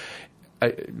that,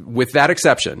 with that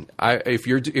exception, if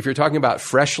you're talking about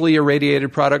freshly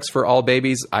irradiated products for all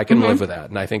babies, I can live with that.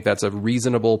 And I think that's a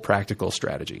reasonable, practical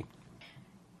strategy.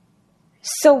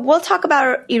 So we'll talk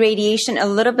about irradiation a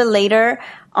little bit later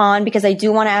on, because I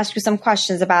do want to ask you some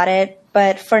questions about it.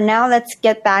 But for now, let's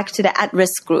get back to the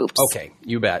at-risk groups. Okay,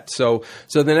 you bet. So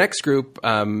the next group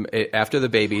after the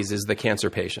babies is the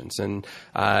cancer patients. And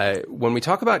when we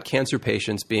talk about cancer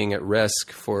patients being at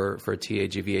risk for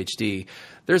TA-GVHD,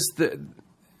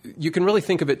 you can really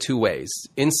think of it two ways.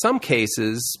 In some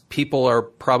cases, people are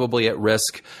probably at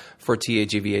risk for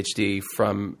TA-GVHD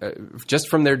just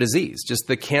from their disease. Just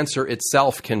the cancer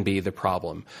itself can be the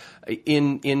problem.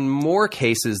 In more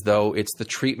cases, though, it's the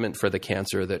treatment for the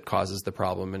cancer that causes the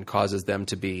problem and causes them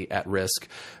to be at risk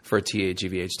for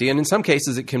TA-GVHD. And in some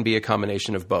cases, it can be a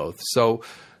combination of both.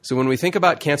 So when we think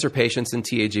about cancer patients and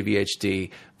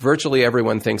TA-GVHD, virtually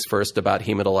everyone thinks first about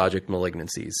hematologic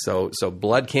malignancies. So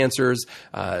blood cancers,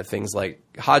 things like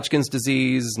Hodgkin's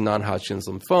disease, non-Hodgkin's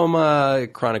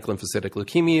lymphoma, chronic lymphocytic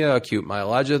leukemia, acute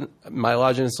myelogenous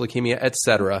leukemia,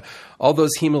 etc. All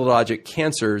those hematologic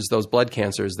cancers, those blood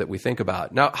cancers that we think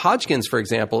about. Now, Hodgkin's, for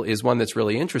example, is one that's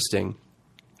really interesting,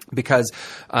 because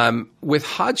with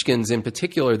Hodgkin's in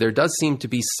particular, there does seem to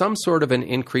be some sort of an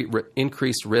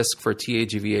increased risk for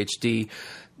TA-GVHD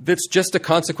that's just a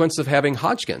consequence of having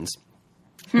Hodgkin's.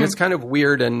 It's kind of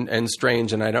weird and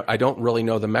strange, and I don't really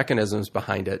know the mechanisms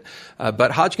behind it.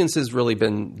 But Hodgkin's has really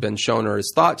been shown or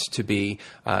is thought to be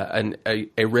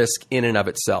a risk in and of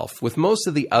itself. With most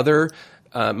of the other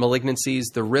malignancies,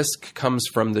 the risk comes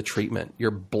from the treatment.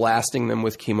 You're blasting them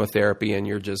with chemotherapy, and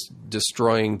you're just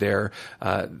destroying their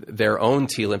own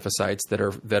T lymphocytes that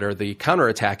are the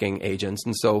counterattacking agents,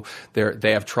 and so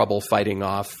they have trouble fighting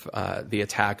off the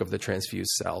attack of the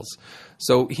transfused cells.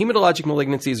 So hematologic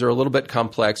malignancies are a little bit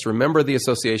complex. Remember the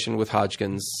association with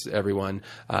Hodgkin's, everyone.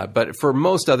 But for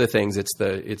most other things,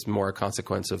 it's more a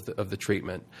consequence of the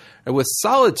treatment. And with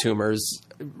solid tumors,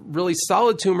 really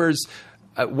solid tumors.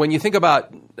 When you think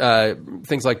about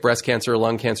things like breast cancer,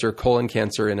 lung cancer, colon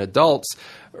cancer in adults,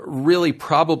 really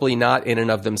probably not in and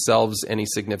of themselves any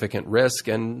significant risk,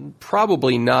 and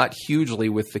probably not hugely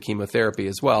with the chemotherapy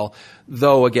as well.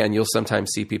 Though, again, you'll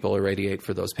sometimes see people irradiate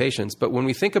for those patients. But when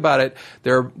we think about it,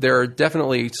 there are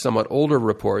definitely somewhat older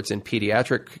reports in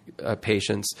pediatric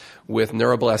patients with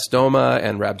neuroblastoma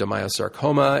and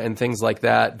rhabdomyosarcoma and things like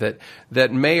that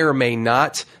may or may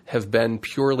not have been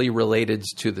purely related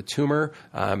to the tumor.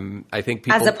 I think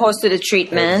people, as opposed to the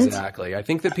treatment. Exactly. I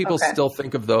think that people still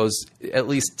think of those, at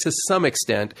least to some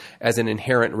extent, as an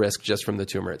inherent risk just from the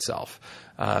tumor itself.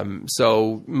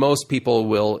 So most people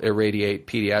will irradiate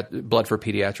blood for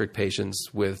pediatric patients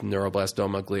with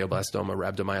neuroblastoma, glioblastoma,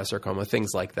 rhabdomyosarcoma,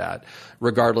 things like that,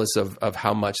 regardless of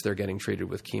how much they're getting treated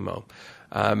with chemo.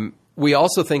 We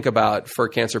also think about, for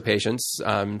cancer patients,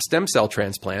 stem cell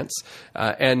transplants.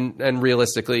 And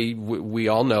realistically, we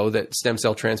all know that stem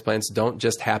cell transplants don't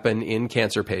just happen in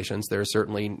cancer patients. There are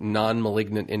certainly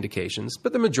non-malignant indications,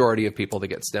 but the majority of people that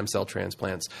get stem cell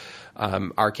transplants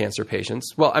are cancer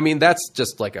patients. Well, I mean, that's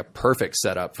just like a perfect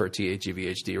setup for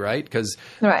TA-GVHD, right? Because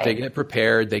they get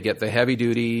prepared, they get the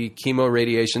heavy-duty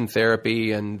chemoradiation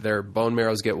therapy, and their bone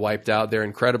marrows get wiped out. They're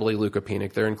incredibly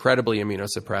leukopenic. They're incredibly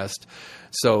immunosuppressed.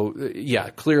 So, yeah,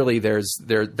 clearly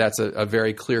that's a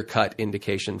very clear-cut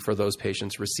indication for those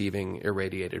patients receiving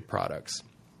irradiated products.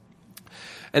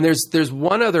 And there's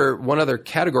one other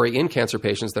category in cancer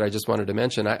patients that I just wanted to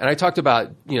mention. And I talked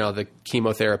about, the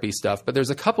chemotherapy stuff, but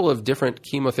there's a couple of different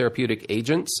chemotherapeutic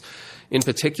agents in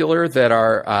particular that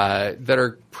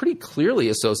are pretty clearly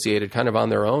associated kind of on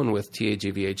their own with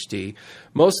TA-GVHD.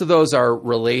 Most of those are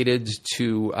related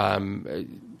to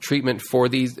treatment for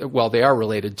these. Well, they are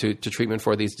related to treatment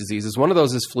for these diseases. One of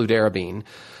those is fludarabine.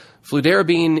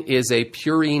 Fludarabine is a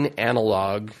purine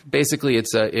analog. Basically,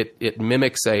 it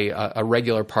mimics a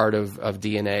regular part of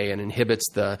DNA and inhibits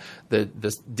the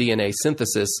DNA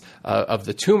synthesis of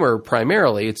the tumor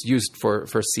primarily. It's used for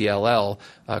CLL,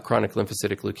 chronic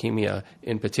lymphocytic leukemia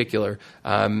in particular.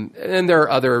 And there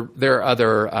are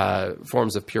other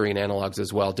forms of purine analogs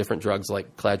as well, different drugs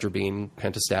like cladribine,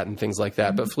 pentostatin, things like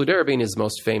that. But fludarabine is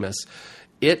most famous.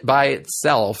 It by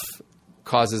itself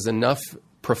causes enough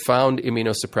profound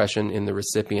immunosuppression in the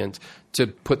recipient to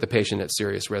put the patient at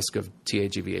serious risk of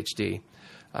TA-GVHD.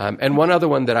 And one other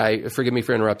one forgive me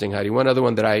for interrupting, Heidi, one other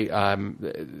one that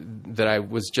I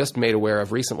was just made aware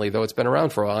of recently, though it's been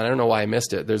around for a while, and I don't know why I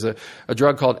missed it. There's a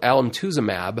drug called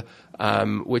alemtuzumab,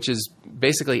 which is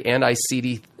basically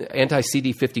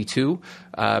anti-CD52.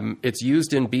 It's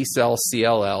used in B-cell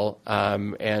CLL,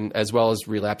 and as well as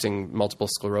relapsing multiple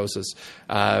sclerosis.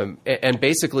 And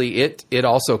basically it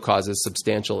also causes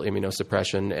substantial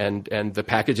immunosuppression, and the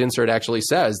package insert actually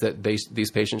says that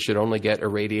these patients should only get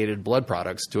irradiated blood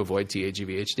products to avoid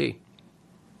TA-GVHD.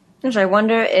 I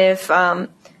wonder if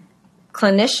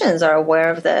clinicians are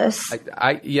aware of this.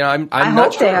 I'm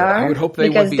not sure. I would hope they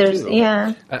would be too.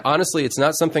 Yeah. Honestly, it's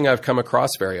not something I've come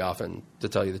across very often, to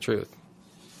tell you the truth.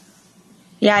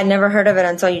 Yeah, I'd never heard of it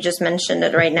until you just mentioned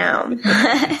it right now.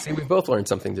 See, we both learned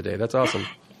something today. That's awesome.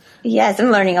 Yes, I'm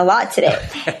learning a lot today.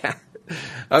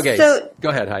 Okay, so go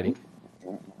ahead, Heidi.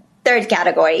 Third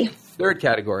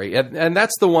category, and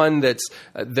that's the one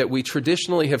that we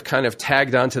traditionally have kind of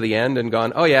tagged onto the end and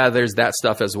gone, oh yeah, there's that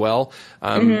stuff as well.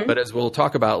 But as we'll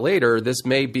talk about later, this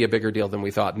may be a bigger deal than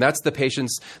we thought, and that's the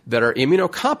patients that are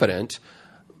immunocompetent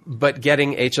but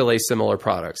getting HLA-similar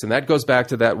products. And that goes back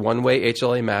to that one-way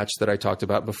HLA match that I talked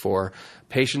about before.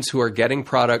 Patients who are getting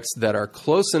products that are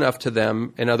close enough to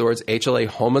them, in other words, HLA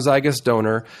homozygous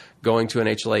donor, going to an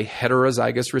HLA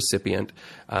heterozygous recipient,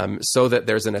 so that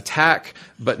there's an attack,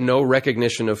 but no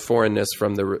recognition of foreignness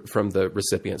from the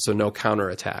recipient, so no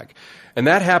counterattack. And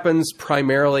that happens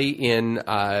primarily in,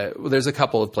 there's a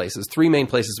couple of places, three main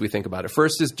places we think about it.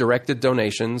 First is directed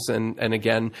donations. And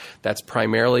again, that's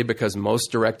primarily because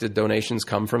most directed donations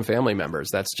come from family members.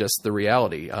 That's just the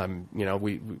reality.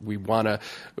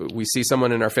 We see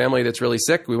someone in our family that's really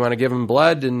sick. We want to give them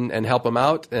blood and help them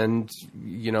out. And,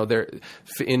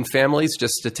 in families,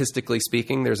 just statistically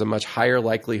speaking, there's a much higher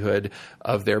likelihood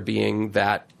of there being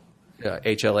that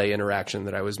HLA interaction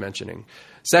that I was mentioning.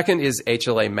 Second is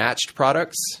HLA matched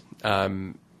products.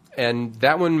 And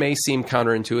that one may seem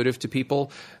counterintuitive to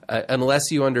people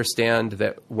unless you understand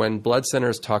that when blood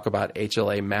centers talk about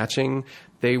HLA matching,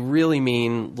 they really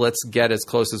mean let's get as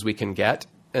close as we can get.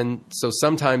 And so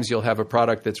sometimes you'll have a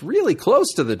product that's really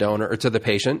close to the donor or to the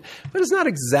patient, but it's not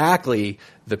exactly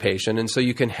the patient. And so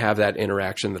you can have that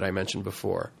interaction that I mentioned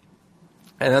before.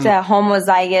 And then, the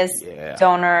homozygous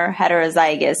donor,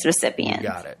 heterozygous recipient.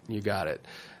 You got it.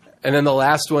 And then the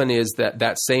last one is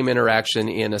that same interaction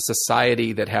in a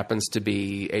society that happens to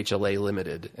be HLA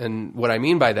limited. And what I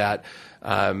mean by that,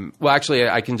 actually,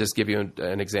 I can just give you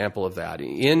an example of that.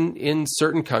 In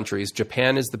certain countries,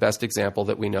 Japan is the best example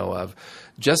that we know of,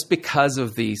 just because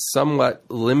of the somewhat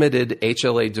limited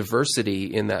HLA diversity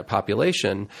in that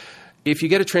population. If you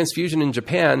get a transfusion in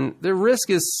Japan, the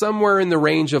risk is somewhere in the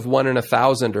range of 1 in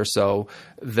 1,000 or so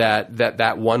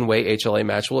that one-way HLA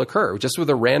match will occur, just with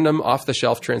a random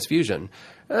off-the-shelf transfusion.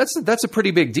 That's a pretty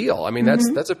big deal. I mean,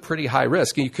 that's a pretty high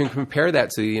risk. You can compare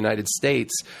that to the United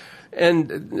States,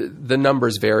 and the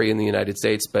numbers vary in the United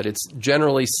States, but it's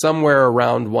generally somewhere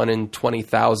around 1 in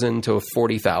 20,000 to a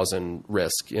 40,000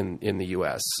 risk in the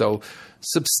U.S. So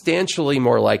substantially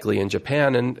more likely in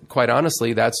Japan, and quite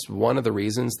honestly, that's one of the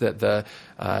reasons that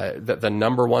the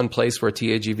number one place where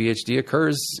TA-GVHD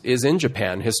occurs is in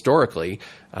Japan historically.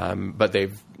 But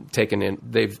they've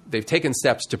taken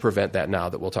steps to prevent that now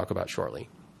that we'll talk about shortly.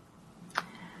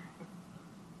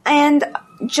 And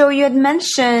Joe, you had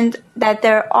mentioned that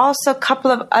there are also a couple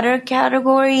of other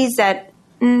categories that,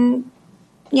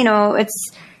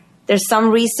 there's some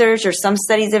research or some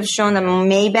studies have shown that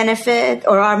may benefit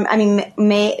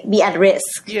may be at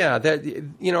risk. Yeah,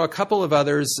 a couple of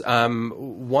others,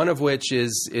 one of which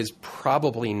is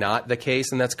probably not the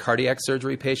case, and that's cardiac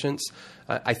surgery patients.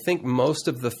 I think most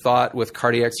of the thought with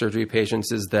cardiac surgery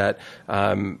patients is that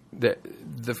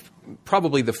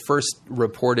probably the first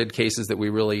reported cases that we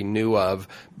really knew of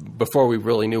before we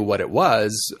really knew what it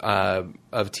was of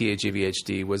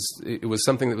TA-GVHD was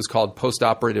something that was called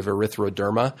postoperative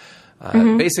erythroderma.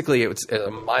 Basically, it's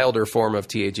a milder form of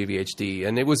TA-GVHD,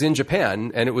 and it was in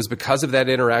Japan, and it was because of that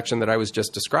interaction that I was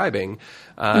just describing.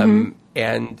 And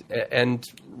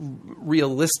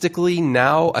realistically,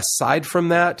 now, aside from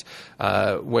that,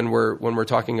 when we're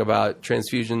talking about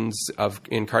transfusions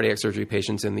in cardiac surgery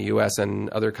patients in the U.S. and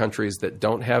other countries that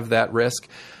don't have that risk,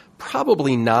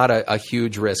 probably not a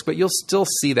huge risk, but you'll still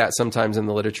see that sometimes in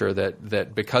the literature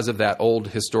that because of that old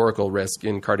historical risk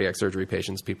in cardiac surgery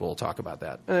patients, people will talk about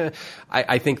that.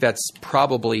 I think it's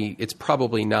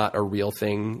probably not a real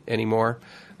thing anymore.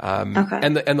 Okay.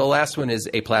 And the last one is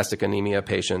aplastic anemia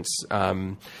patients.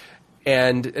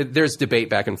 And there's debate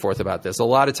back and forth about this. A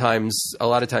lot of times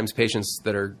patients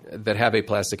that have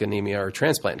aplastic anemia are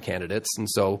transplant candidates, and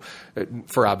so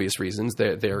for obvious reasons,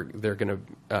 they're going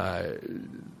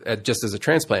to just as a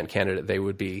transplant candidate they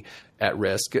would be at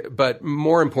risk. But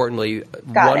more importantly,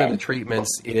 one of the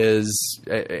treatments is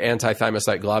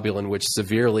anti-thymocyte globulin, which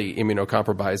severely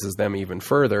immunocompromises them even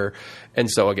further, and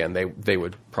so again they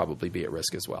would probably be at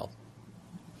risk as well.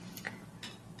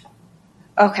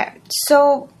 Okay,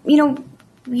 so,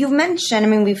 you've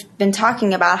mentioned, we've been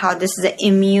talking about how this is an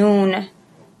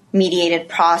immune-mediated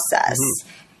process. Mm-hmm.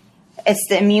 It's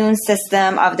the immune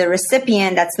system of the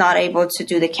recipient that's not able to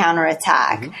do the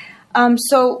counterattack. Mm-hmm.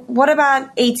 So what about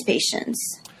AIDS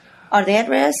patients? Are they at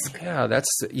risk? Yeah,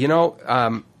 that's,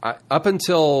 up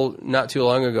until not too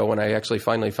long ago when I actually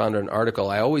finally found an article,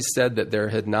 I always said that there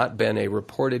had not been a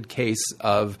reported case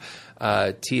of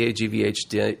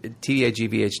TA-GVHD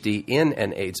in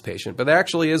an AIDS patient, but there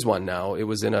actually is one now. It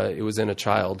was in a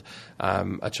child,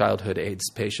 a childhood AIDS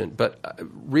patient. But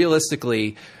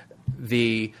realistically,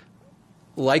 the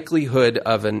likelihood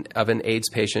of an AIDS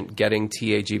patient getting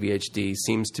TA-GVHD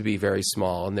seems to be very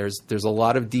small, and there's a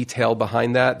lot of detail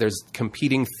behind that. There's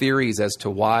competing theories as to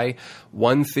why.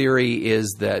 One theory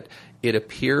is that it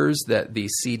appears that the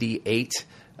CD8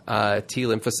 T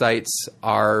lymphocytes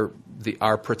are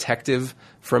are protective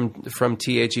from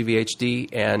TA-GVHD,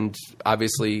 and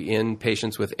obviously in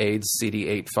patients with AIDS,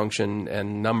 CD8 function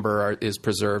and number is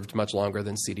preserved much longer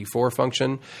than CD4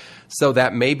 function. So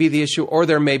that may be the issue, or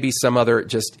there may be some other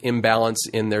just imbalance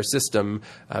in their system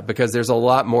because there's a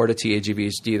lot more to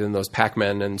TA-GVHD than those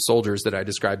Pac-Men and soldiers that I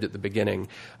described at the beginning.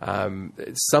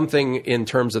 Something in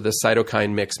terms of the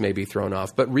cytokine mix may be thrown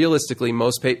off, but realistically,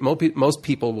 most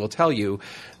people will tell you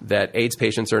that AIDS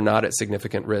patients are not at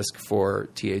significant risk for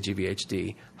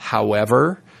TA-GVHD.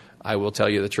 However, I will tell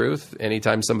you the truth.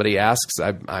 Anytime somebody asks,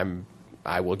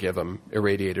 I will give them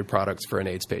irradiated products for an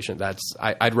AIDS patient.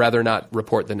 I'd rather not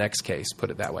report the next case,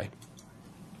 put it that way.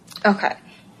 Okay.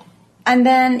 And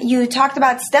then you talked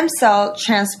about stem cell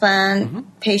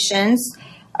transplant patients.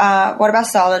 What about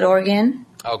solid organ?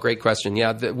 Oh, great question.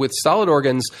 Yeah, with solid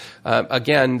organs,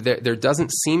 again, there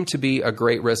doesn't seem to be a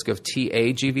great risk of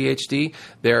TA-GVHD.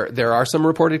 There are some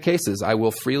reported cases, I will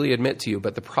freely admit to you,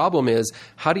 but the problem is,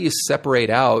 how do you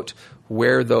separate out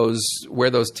where those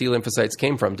T lymphocytes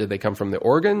came from? Did they come from the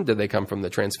organ? Did they come from the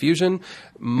transfusion?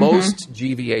 Most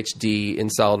GVHD in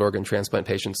solid organ transplant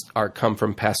patients come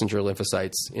from passenger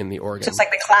lymphocytes in the organ. Just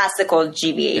like the classical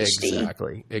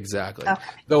GVHD. Exactly. Okay.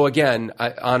 Though again,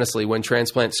 honestly, when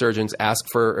transplant surgeons ask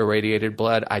for irradiated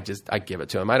blood, I give it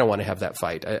to them. I don't want to have that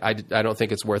fight. I don't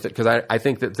think it's worth it because I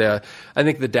think that the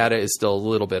data is still a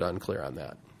little bit unclear on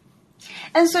that.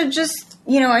 And so just,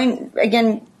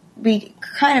 again, we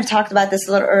kind of talked about this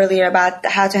a little earlier about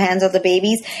how to handle the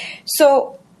babies.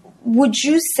 So would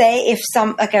you say if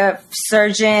a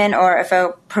surgeon or if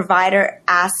a provider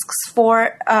asks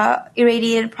for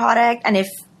irradiated product, and if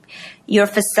your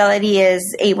facility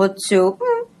is able to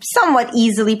somewhat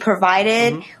easily provide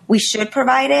it, we should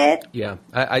provide it? Yeah,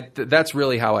 that's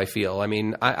really how I feel. I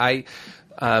mean, I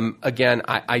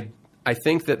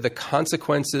think that the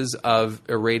consequences of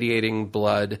irradiating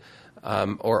blood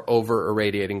or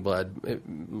over-irradiating blood,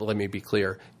 let me be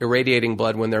clear, irradiating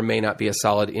blood when there may not be a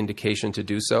solid indication to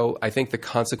do so, I think the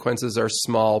consequences are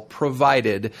small,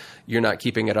 provided you're not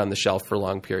keeping it on the shelf for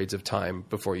long periods of time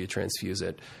before you transfuse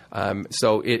it.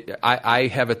 I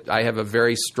have a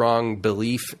very strong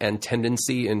belief and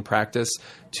tendency in practice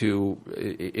to,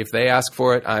 if they ask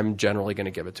for it, I'm generally going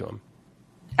to give it to them.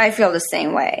 I feel the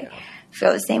same way.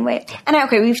 And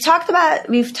okay,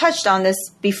 we've touched on this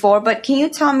before, but can you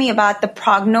tell me about the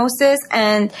prognosis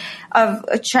and of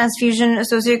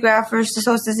transfusion-associated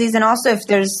graft-versus-host disease, and also if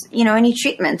there's any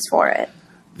treatments for it?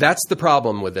 That's the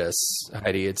problem with this,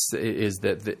 Heidi.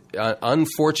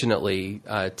 Unfortunately,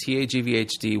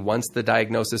 TA-GVHD, once the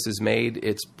diagnosis is made,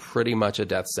 it's pretty much a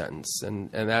death sentence, and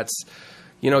that's.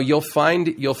 You'll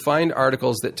find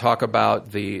articles that talk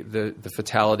about the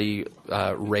fatality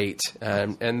rate,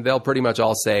 and they'll pretty much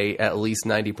all say at least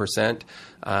 90%.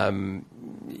 When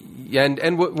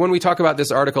we talk about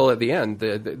this article at the end,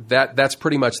 that's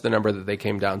pretty much the number that they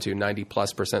came down to,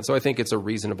 90+%. So I think it's a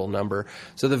reasonable number.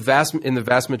 So in the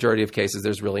vast majority of cases,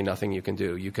 there's really nothing you can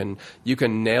do. You can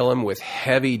nail them with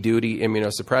heavy duty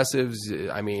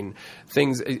immunosuppressives. I mean,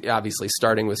 things obviously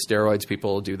starting with steroids,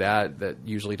 people do that. That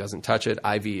usually doesn't touch it.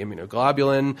 IV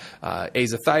immunoglobulin,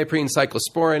 azathioprine,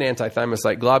 cyclosporin,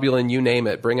 antithymocyte globulin, you name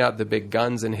it. Bring out the big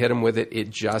guns and hit them with it. It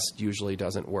just usually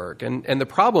doesn't work. And the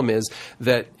problem is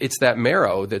that it's that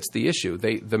marrow that's the issue.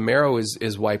 The marrow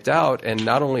is wiped out, and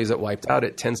not only is it wiped out,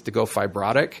 it tends to go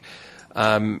fibrotic.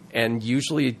 And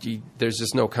usually there's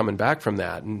just no coming back from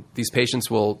that. And these patients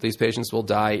will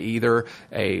die either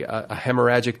a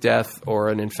hemorrhagic death or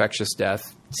an infectious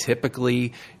death,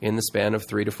 typically in the span of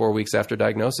 3 to 4 weeks after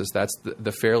diagnosis. That's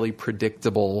the fairly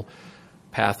predictable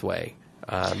pathway.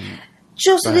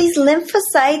 Joe, so these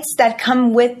lymphocytes that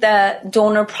come with the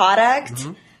donor product,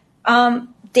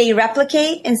 they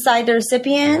replicate inside the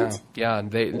recipient? Yeah,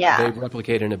 they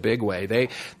replicate in a big way. They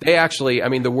actually, I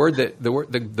mean, the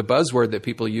buzzword that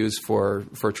people use for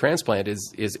transplant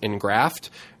is engraft,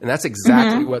 and that's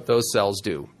exactly what those cells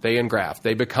do. They engraft.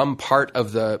 They become part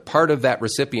of that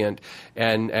recipient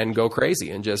and go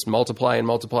crazy and just multiply and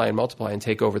multiply and multiply and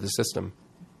take over the system.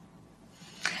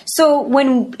 So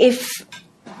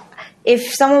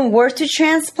if someone were to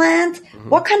transplant,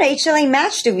 what kind of HLA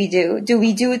match do we do? Do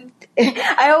we do?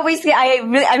 I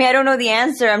don't know the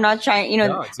answer. I'm not trying.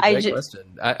 No, it's a great question.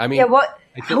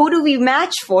 Who do we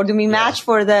match for? Do we match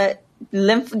for the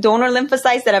donor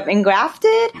lymphocytes that have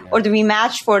engrafted, or do we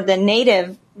match for the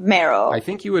native marrow? I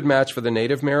think you would match for the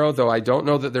native marrow, though I don't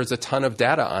know that there's a ton of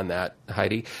data on that,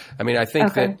 Heidi. I mean, I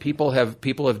think that people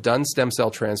have done stem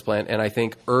cell transplant, and I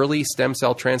think early stem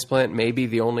cell transplant may be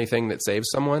the only thing that saves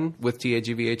someone with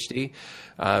TA-GVHD.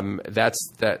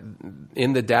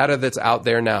 in the data that's out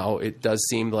there now, it does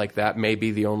seem like that may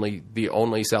be the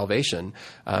only salvation.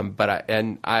 But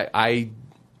I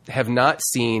have not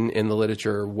seen in the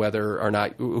literature whether or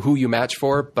not who you match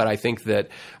for, but I think that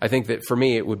for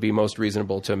me it would be most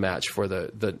reasonable to match for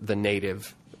the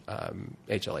native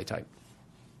HLA type.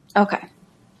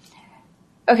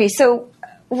 Okay, so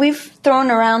we've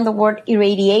thrown around the word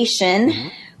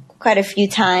irradiation quite a few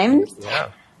times.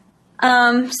 Yeah.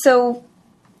 So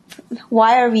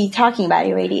why are we talking about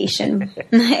irradiation?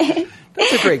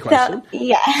 That's a great question.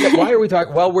 Yeah. Why are we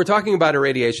talking? Well, we're talking about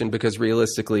irradiation because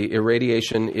realistically,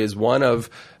 irradiation is one of,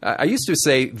 I used to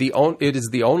say it is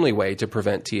the only way to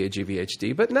prevent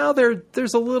TA-GVHD, but now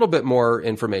there's a little bit more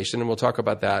information, and we'll talk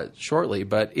about that shortly,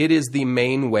 but it is the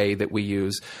main way that we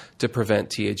use to prevent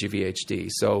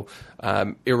TA-GVHD. So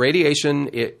irradiation,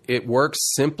 it works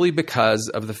simply because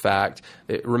of the fact,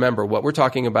 remember, what we're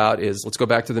talking about is, let's go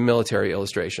back to the military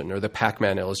illustration or the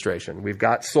Pac-Man illustration. We've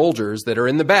got soldiers that are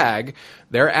in the bag.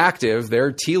 They're active.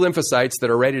 They're T lymphocytes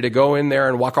that are ready to go in there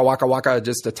and waka, waka, waka,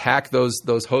 just attack those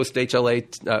host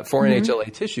HLA, foreign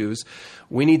HLA tissues.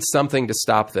 We need something to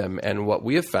stop them. And what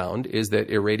we have found is that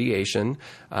irradiation,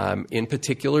 in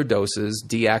particular doses,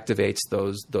 deactivates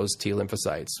those T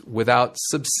lymphocytes without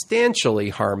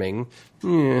substantially harming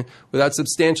the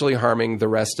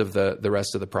rest of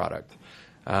the product.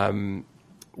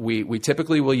 We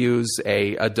typically will use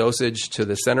a dosage to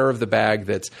the center of the bag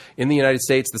that's in the United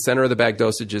States. The center of the bag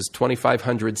dosage is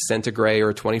 2,500 centigrade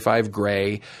or 25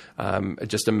 gray,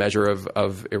 just a measure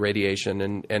of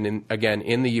irradiation. And again,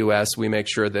 in the U.S., we make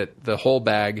sure that the whole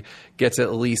bag gets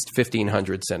at least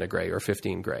 1,500 centigrade or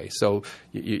 15 gray. So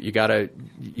you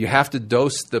have to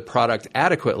dose the product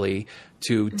adequately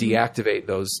to deactivate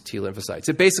those T lymphocytes.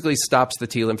 It basically stops the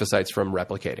T lymphocytes from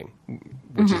replicating,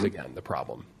 which is, again, the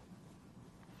problem.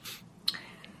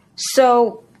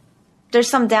 So there's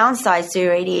some downsides to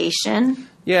irradiation.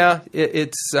 Yeah,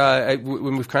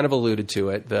 we've kind of alluded to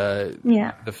it.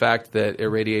 The fact that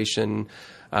irradiation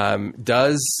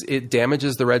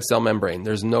damages the red cell membrane.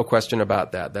 There's no question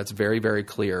about that. That's very, very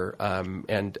clear.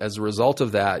 And as a result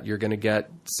of that, you're going to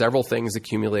get several things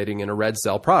accumulating in a red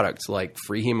cell product, like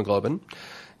free hemoglobin.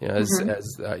 As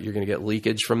you're going to get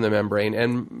leakage from the membrane,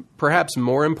 and perhaps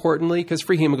more importantly, because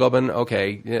free hemoglobin,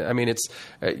 I mean,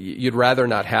 you'd rather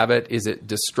not have it. Is it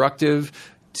destructive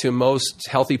to most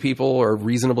healthy people or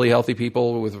reasonably healthy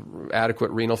people with adequate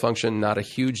renal function? Not a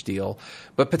huge deal,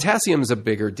 but potassium is a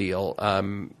bigger deal.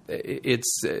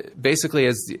 It's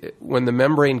basically when the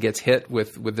membrane gets hit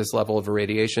with this level of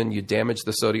irradiation, you damage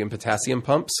the sodium-potassium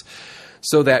pumps.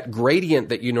 So that gradient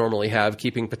that you normally have,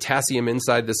 keeping potassium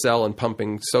inside the cell and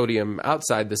pumping sodium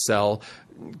outside the cell,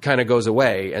 kind of goes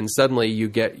away. And suddenly you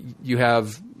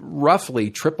have roughly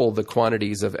triple the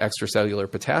quantities of extracellular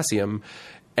potassium.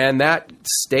 And that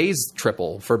stays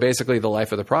triple for basically the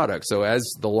life of the product. So as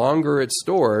the longer it's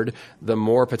stored, the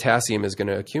more potassium is going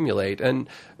to accumulate. And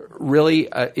really,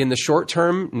 in the short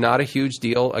term, not a huge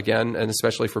deal, again, and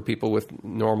especially for people with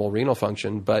normal renal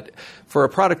function. But for a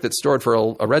product that's stored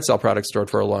for a red cell product stored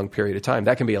for a long period of time,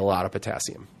 that can be a lot of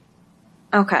potassium.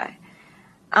 Okay.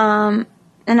 And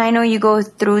I know you go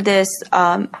through this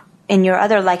in your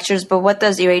other lectures, but what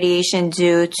does irradiation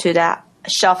do to that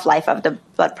shelf life of the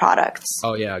blood products?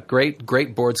 Oh yeah,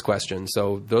 great boards question.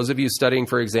 So those of you studying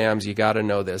for exams, you got to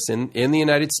know this. In the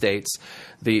United States,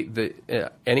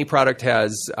 any product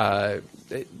has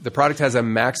the product has a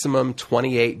maximum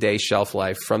 28-day shelf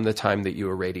life from the time that you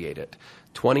irradiate it.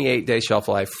 28-day shelf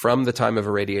life from the time of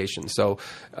irradiation. So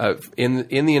in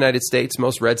the United States,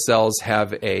 most red cells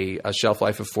have a shelf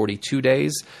life of 42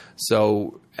 days.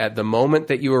 So at the moment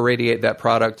that you irradiate that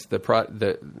product,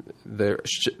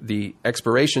 the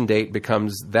expiration date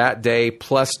becomes that day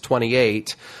plus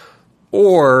 28,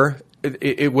 or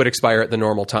it would expire at the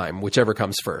normal time, whichever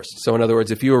comes first. So in other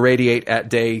words, if you irradiate at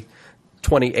day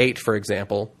 28, for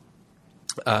example,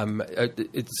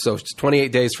 so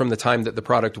 28 days from the time that the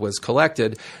product was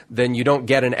collected, then you don't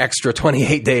get an extra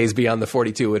 28 days beyond the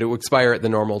 42. It will expire at the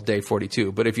normal day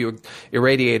 42. But if you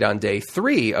irradiate on day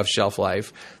 3 of shelf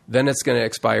life, then it's going to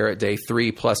expire at day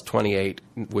 3 plus 28,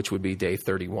 which would be day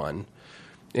 31.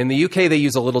 In the UK, they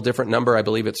use a little different number. I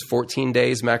believe it's 14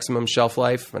 days maximum shelf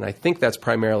life, and I think that's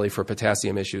primarily for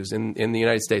potassium issues. In the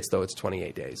United States, though, it's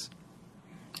 28 days.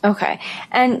 Okay.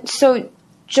 And so,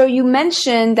 Joe, you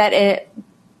mentioned that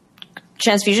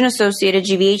transfusion-associated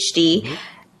GVHD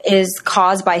is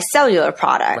caused by cellular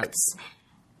products. Right.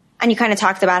 And you kind of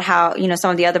talked about how,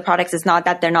 some of the other products, it's not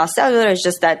that they're not cellular, it's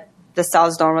just that the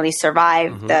cells don't really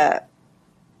survive the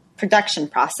production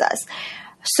process.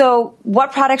 So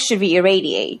what products should we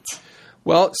irradiate?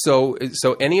 Well, so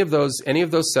any of those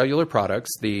cellular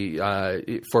products,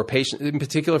 for patient in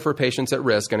particular for patients at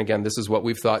risk, and again, this is what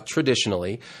we've thought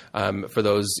traditionally for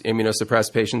those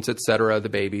immunosuppressed patients, et cetera, the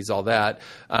babies, all that,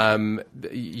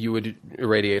 you would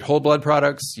irradiate whole blood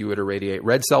products, you would irradiate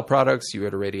red cell products, you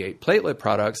would irradiate platelet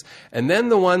products, and then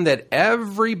the one that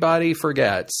everybody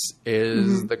forgets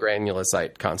is the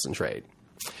granulocyte concentrate.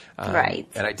 Right.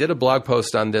 And I did a blog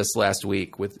post on this last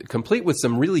week complete with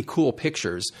some really cool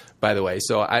pictures, by the way.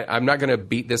 So I'm not going to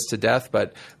beat this to death,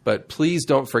 but please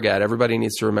don't forget, everybody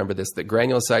needs to remember this, that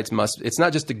granulocytes it's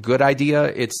not just a good idea,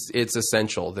 it's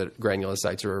essential that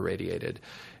granulocytes are irradiated.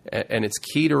 And it's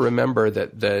key to remember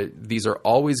that these are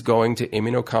always going to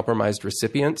immunocompromised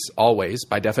recipients, always,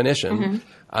 by definition.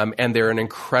 And they're an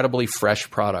incredibly fresh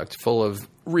product full of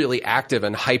really active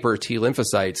and hyper T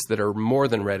lymphocytes that are more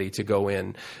than ready to go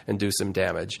in and do some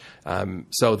damage.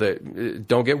 So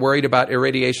don't get worried about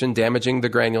irradiation damaging the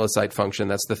granulocyte function.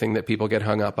 That's the thing that people get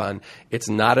hung up on. It's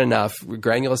not enough.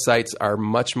 Granulocytes are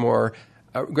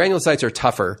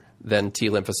tougher than T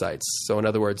lymphocytes. So in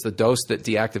other words, the dose that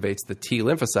deactivates the T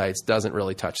lymphocytes doesn't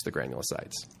really touch the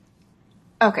granulocytes.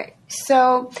 Okay,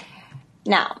 so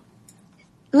now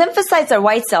lymphocytes are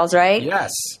white cells, right?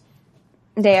 Yes.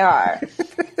 They are.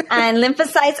 And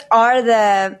lymphocytes are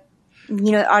the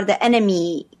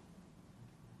enemy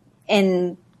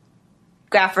in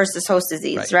graft-versus-host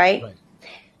disease, right?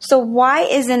 So why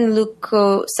isn't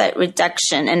leukocyte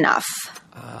reduction enough?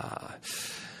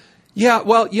 Yeah,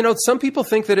 well, some people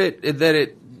think that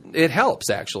it helps,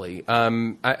 actually.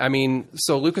 I mean,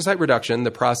 so leukocyte reduction,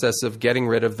 the process of getting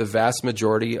rid of the vast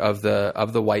majority of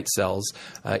the white cells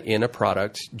in a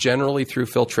product, generally through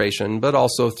filtration, but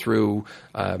also through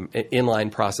inline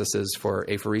processes for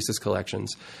apheresis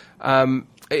collections.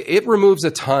 It removes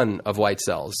a ton of white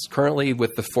cells. Currently,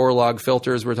 with the 4-log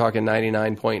filters, we're talking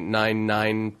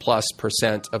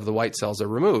 99.99+% of the white cells are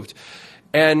removed.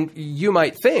 And you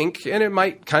might think, and it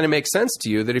might kind of make sense to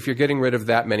you, that if you're getting rid of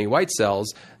that many white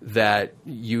cells, that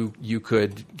you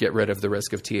could get rid of the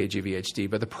risk of TA-GVHD.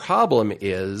 But the problem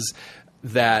is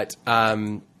that,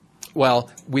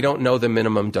 we don't know the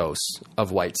minimum dose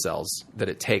of white cells that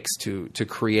it takes to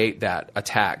create that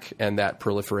attack and that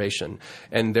proliferation.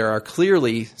 And there are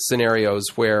clearly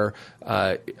scenarios where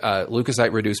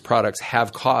leukocyte-reduced products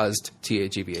have caused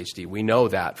TA-GVHD. We know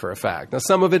that for a fact. Now,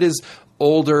 some of it is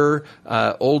older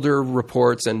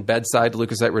reports and bedside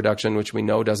leukocyte reduction, which we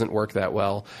know doesn't work that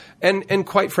well. And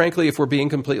quite frankly, if we're being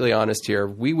completely honest here,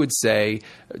 we would say,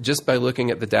 just by looking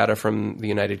at the data from the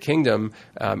United Kingdom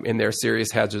in their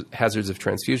serious hazards of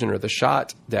transfusion, or the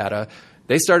SHOT data,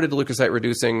 they started leukocyte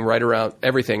reducing right around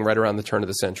the turn of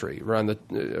the century,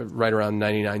 right around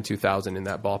 99, 2000, in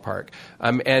that ballpark.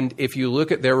 And if you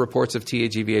look at their reports of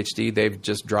TA-GVHD, they've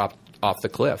just dropped off the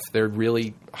cliff. There are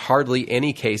really hardly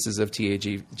any cases of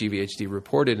TA-GVHD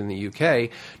reported in the UK.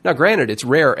 Now, granted, it's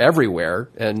rare everywhere,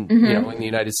 and in the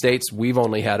United States, we've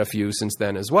only had a few since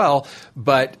then as well.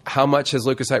 But how much has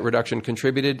leukocyte reduction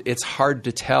contributed? It's hard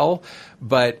to tell,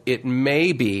 but it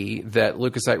may be that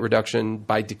leukocyte reduction,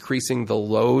 by decreasing the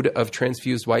load of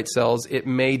transfused white cells, it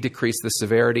may decrease the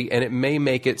severity, and it may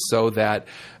make it so that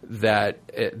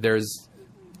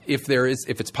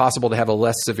if it's possible to have a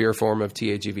less severe form of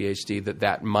TA-GVHD,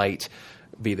 that might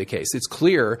be the case. It's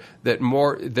clear that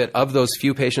of those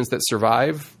few patients that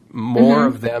survive, more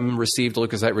of them received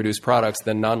leukocyte-reduced products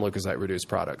than non-leukocyte-reduced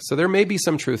products. So there may be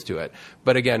some truth to it.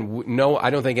 But again, no, I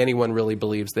don't think anyone really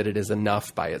believes that it is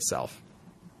enough by itself.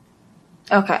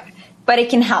 Okay. But it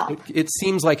can help. It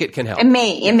seems like it can help. It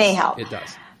may help. It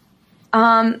does.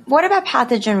 What about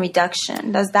pathogen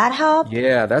reduction? Does that help?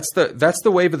 Yeah, that's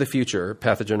the wave of the future,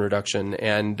 pathogen reduction.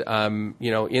 And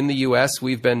in the U.S.,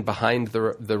 we've been behind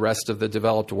the rest of the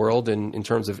developed world in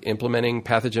terms of implementing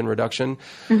pathogen reduction.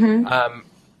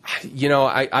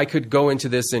 I could go into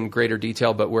this in greater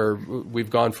detail, but we've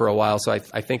gone for a while, so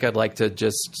I think I'd like to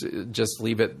just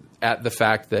leave it at the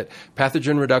fact that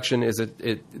pathogen reduction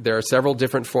there are several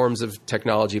different forms of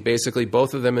technology. Basically,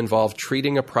 both of them involve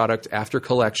treating a product after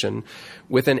collection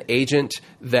with an agent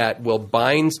that will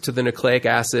bind to the nucleic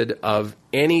acid of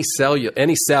any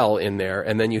cell in there,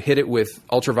 and then you hit it with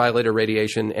ultraviolet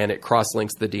irradiation, and it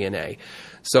cross-links the DNA.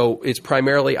 So it's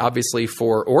primarily, obviously,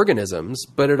 for organisms,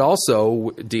 but it also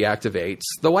deactivates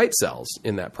the white cells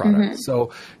in that product.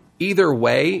 So either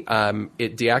way,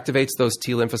 it deactivates those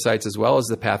T lymphocytes as well as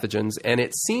the pathogens, and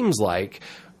it seems like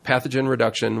pathogen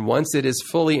reduction, once it is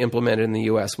fully implemented in the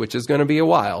U.S., which is going to be a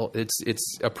while,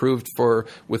 it's approved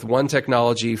with one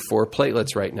technology for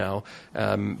platelets right now,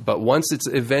 but once it's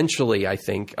eventually, I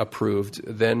think, approved,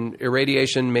 then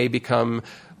irradiation may become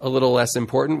a little less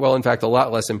important? Well, in fact, a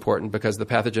lot less important, because the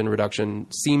pathogen reduction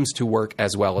seems to work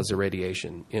as well as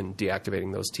irradiation in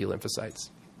deactivating those T lymphocytes.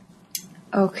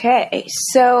 Okay,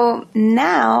 so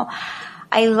now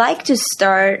I like to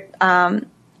start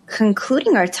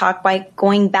concluding our talk by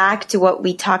going back to what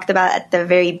we talked about at the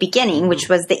very beginning, which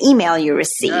was the email you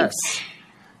received. Yes.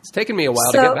 It's taken me a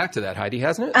while to get back to that, Heidi,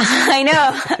 hasn't it? I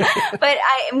know, but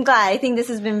I'm glad. I think this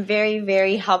has been very,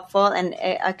 very helpful and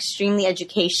extremely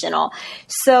educational.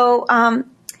 So can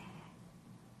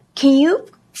you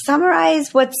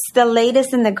summarize what's the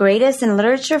latest and the greatest in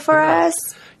literature for us?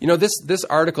 You know, this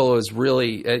article is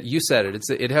really, you said it,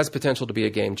 it has potential to be a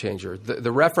game changer.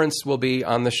 The reference will be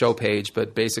on the show page,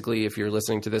 but basically if you're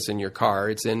listening to this in your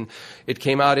car, it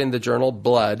came out in the journal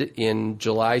Blood in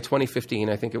July 2015.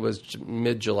 I think it was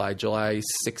mid-July, July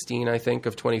 16, I think,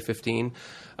 of 2015.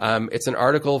 It's an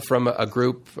article from a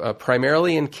group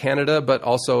primarily in Canada, but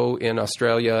also in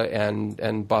Australia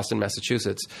and Boston,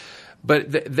 Massachusetts.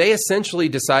 But they essentially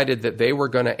decided that they were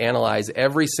going to analyze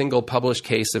every single published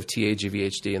case of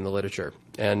TA-GVHD in the literature.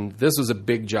 And this was a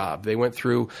big job. They went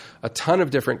through a ton of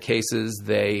different cases.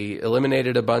 They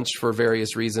eliminated a bunch for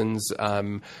various reasons.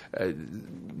 Again,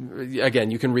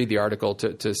 you can read the article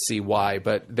to see why.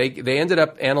 But they ended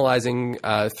up analyzing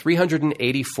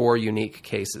 384 unique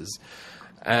cases.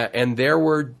 And there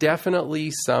were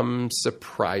definitely some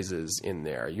surprises in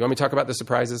there. You want me to talk about the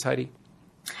surprises, Heidi?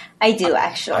 I do,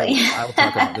 actually. I will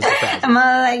talk about the surprises.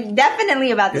 I'm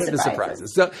definitely about the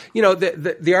surprises. So, you know,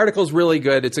 the article is really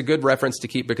good. It's a good reference to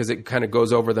keep because it kind of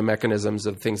goes over the mechanisms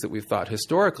of things that we've thought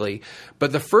historically.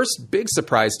 But the first big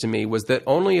surprise to me was that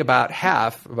only about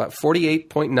half, about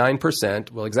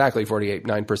 48.9%, well, exactly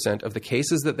 48.9% of the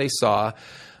cases that they saw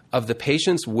of the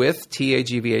patients with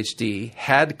TA-GVHD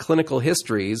had clinical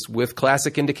histories with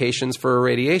classic indications for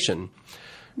irradiation.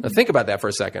 Now, think about that for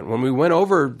a second. When we went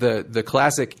over the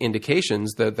classic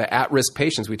indications, the at-risk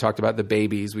patients, we talked about the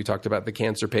babies, we talked about the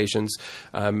cancer patients,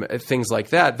 things like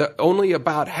that, only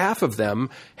about half of them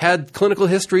had clinical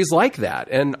histories like that.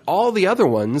 And all the other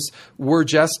ones were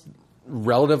just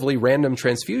relatively random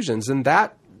transfusions. And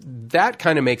that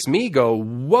kind of makes me go,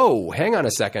 whoa, hang on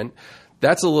a second.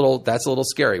 That's a little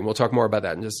scary. We'll talk more about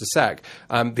that in just a sec.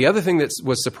 The other thing that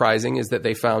was surprising is that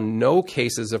they found no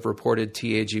cases of reported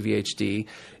TA-GVHD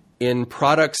in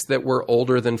products that were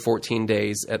older than 14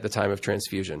 days at the time of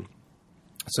transfusion.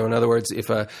 So in other words, if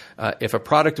a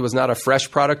product was not a fresh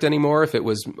product anymore, if it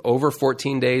was over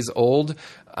 14 days old,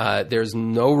 there's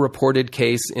no reported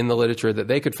case in the literature that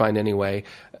they could find anyway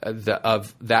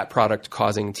of that product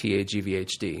causing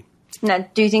TA-GVHD. Now,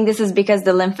 do you think this is because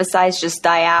the lymphocytes just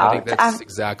die out? I think that's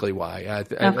exactly why.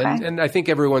 And I think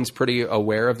everyone's pretty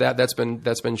aware of that. That's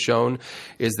been shown,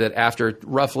 is that after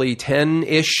roughly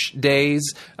 10-ish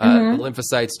days, the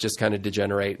lymphocytes just kind of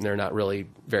degenerate and they're not really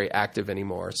very active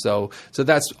anymore. So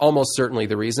that's almost certainly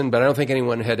the reason, but I don't think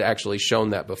anyone had actually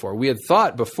shown that before. We had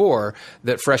thought before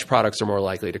that fresh products are more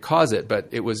likely to cause it, but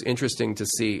it was interesting to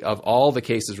see, of all the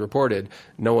cases reported,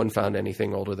 no one found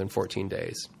anything older than 14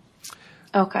 days.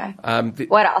 Okay.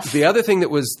 What else? The other thing that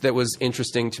was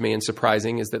interesting to me and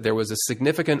surprising is that there was a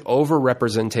significant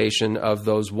overrepresentation of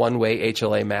those one-way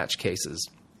HLA match cases,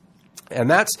 and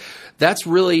that's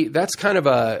kind of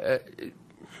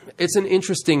it's an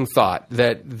interesting thought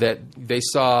that they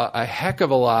saw a heck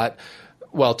of a lot.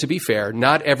 Well, to be fair,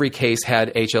 not every case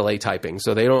had HLA typing,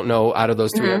 so they don't know, out of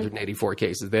those 384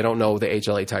 cases, they don't know the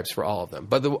HLA types for all of them.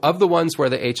 But of the ones where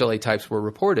the HLA types were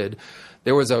reported,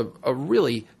 there was a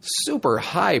really super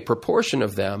high proportion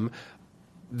of them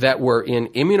that were in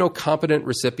immunocompetent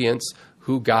recipients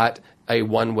who got a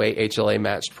one-way HLA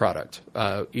matched product,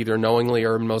 either knowingly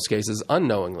or in most cases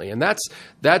unknowingly. And that's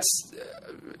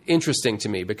interesting to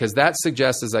me, because that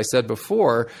suggests, as I said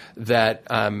before, that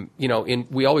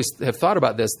we always have thought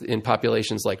about this in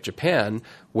populations like Japan,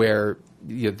 where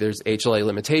there's HLA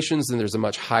limitations and there's a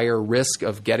much higher risk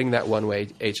of getting that one-way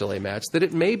HLA match, that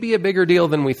it may be a bigger deal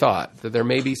than we thought, that there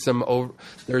may be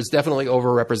there's definitely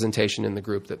overrepresentation in the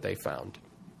group that they found.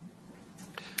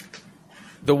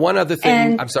 The one other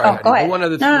thing, I'm sorry, go ahead. The one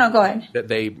other thing go ahead. that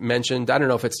they mentioned, I don't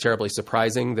know if it's terribly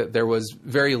surprising, that there was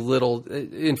very little.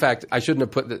 In fact, I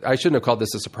shouldn't have called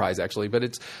this a surprise, actually,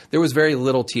 but there was very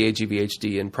little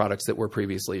TA-GVHD in products that were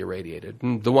previously irradiated.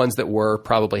 And the ones that were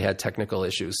probably had technical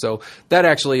issues. So that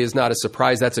actually is not a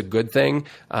surprise. That's a good thing.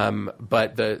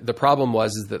 But the problem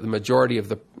is that the majority of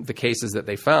the cases that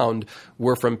they found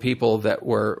were from people that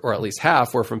were, or at least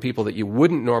half, were from people that you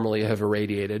wouldn't normally have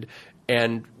irradiated.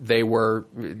 And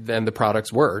the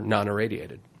products were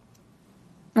non-irradiated.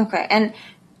 Okay. And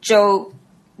Joe,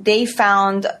 they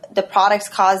found the products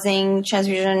causing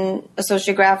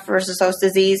transfusion-associated graft-versus-host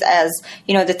disease as,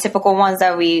 the typical ones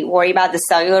that we worry about, the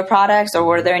cellular products, or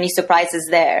were there any surprises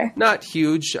there? Not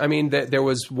huge. I mean, there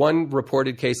was one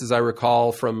reported case, as I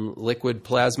recall, from liquid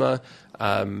plasma,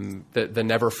 the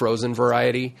never frozen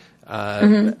variety.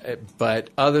 But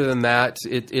other than that,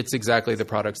 it's exactly the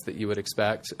products that you would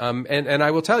expect. And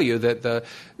I will tell you that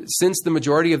since the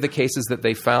majority of the cases that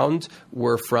they found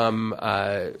were from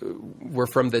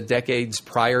the decades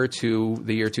prior to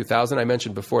the year 2000, I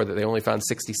mentioned before that they only found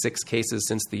 66 cases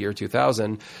since the year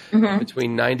 2000.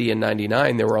 Between 90 and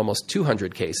 99, there were almost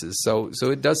 200 cases. So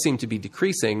it does seem to be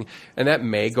decreasing, and that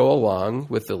may go along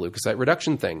with the leukocyte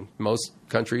reduction thing. Most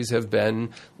countries have been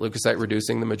leukocyte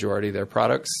reducing the majority of their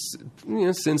products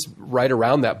since right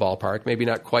around that ballpark, maybe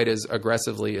not quite as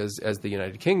aggressively as the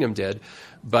United Kingdom did,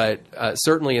 but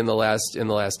certainly in the last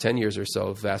 10 years or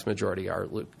so, vast majority are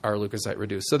leukocyte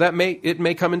reduced. So it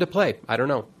may come into play. I don't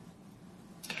know.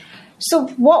 So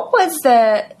what was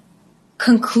the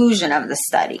conclusion of the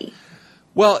study?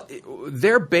 Well,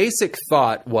 their basic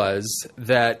thought was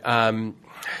that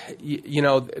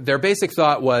their basic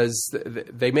thought was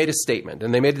they made a statement,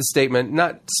 and they made the statement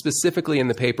not specifically in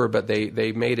the paper, but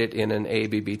they made it in an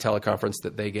AABB teleconference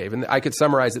that they gave. And I could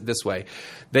summarize it this way.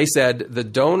 They said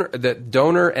that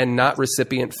donor and not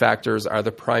recipient factors are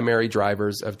the primary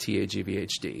drivers of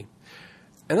TA-GVHD.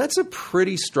 And that's a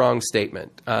pretty strong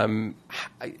statement.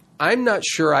 I'm not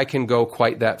sure I can go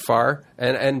quite that far.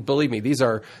 And believe me, these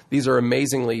are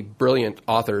amazingly brilliant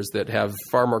authors that have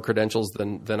far more credentials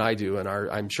than I do, and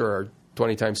I'm sure are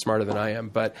 20 times smarter than I am.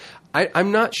 But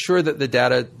I'm not sure that the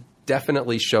data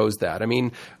definitely shows that. I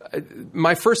mean,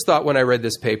 my first thought when I read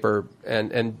this paper,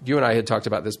 and you and I had talked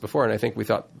about this before, and I think we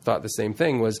thought the same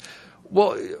thing, was,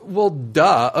 well,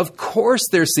 duh. Of course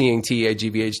they're seeing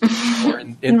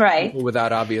TA-GVHD in people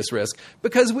without obvious risk,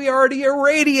 because we already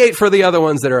irradiate for the other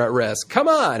ones that are at risk. Come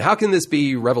on, how can this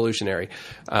be revolutionary?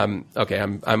 Okay,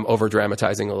 I'm over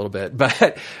dramatizing a little bit,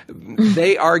 but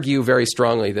they argue very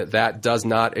strongly that does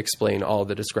not explain all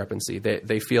the discrepancy.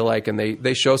 They feel like, and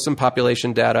they show some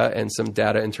population data and some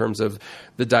data in terms of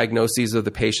the diagnoses of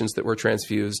the patients that were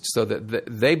transfused, so that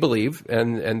they believe,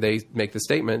 and they make the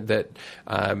statement that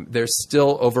there's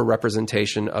still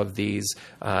overrepresentation of these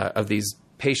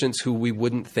patients who we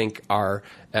wouldn't think are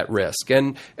at risk.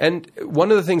 And one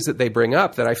of the things that they bring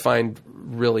up that I find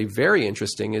really very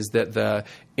interesting is that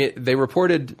they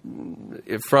reported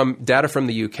from data from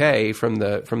the UK, from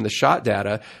the shot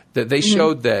data, that they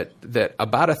showed that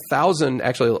about 1,000,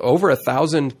 actually over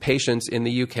 1,000 patients in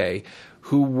the UK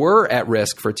who were at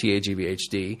risk for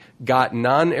TA-GVHD got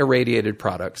non-irradiated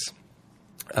products.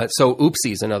 So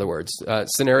oopsies, in other words,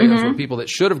 scenarios where people that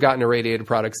should have gotten irradiated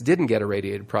products didn't get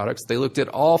irradiated products. They looked at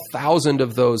all 1,000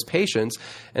 of those patients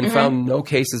and found no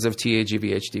cases of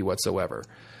TA-GVHD whatsoever.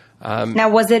 Now,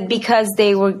 was it because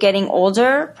they were getting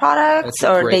older products,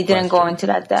 or they didn't go into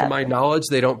that depth? To my knowledge,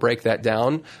 they don't break that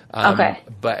down. Okay.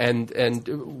 But and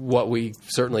what we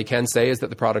certainly can say is that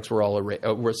the products were all were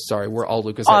all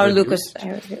leukocyte. All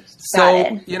leukocyte.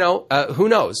 So who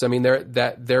knows? I mean,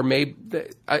 there may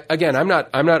again. I'm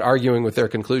not arguing with their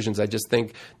conclusions. I just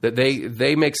think that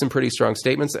they make some pretty strong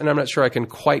statements, and I'm not sure I can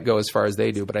quite go as far as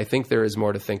they do. But I think there is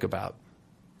more to think about.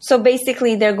 So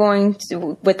basically, they're going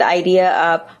with the idea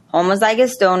of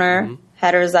homozygous donor,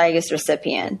 heterozygous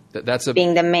recipient. That's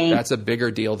being the main. That's a bigger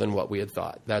deal than what we had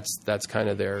thought. That's kind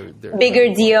of their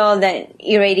bigger deal than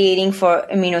irradiating for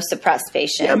immunosuppressed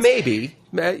patients. Yeah, maybe.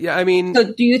 Yeah, I mean. So,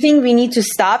 do you think we need to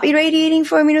stop irradiating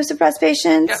for immunosuppressed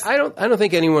patients? Yeah, I don't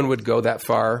think anyone would go that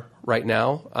far right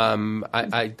now.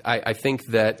 I think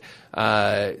that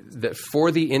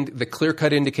for the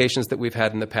clear-cut indications that we've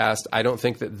had in the past, I don't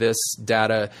think that this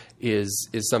data is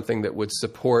something that would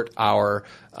support our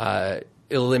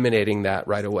eliminating that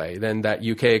right away. Then that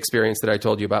UK experience that I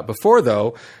told you about before,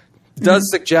 though,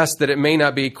 does suggest that it may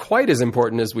not be quite as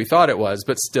important as we thought it was,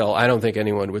 but still, I don't think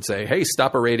anyone would say, hey,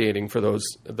 stop irradiating for those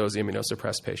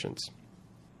immunosuppressed patients.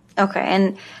 Okay,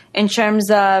 and in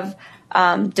terms of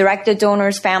directed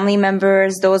donors, family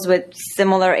members, those with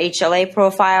similar HLA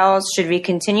profiles, should we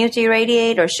continue to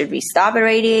irradiate or should we stop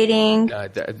irradiating?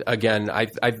 Again,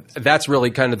 that's really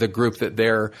kind of the group that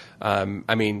they're.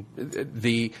 I mean,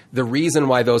 the reason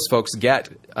why those folks get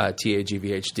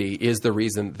TA-GVHD is the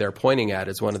reason they're pointing at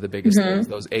is one of the biggest things.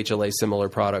 Those HLA similar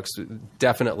products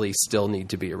definitely still need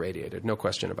to be irradiated, no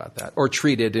question about that, or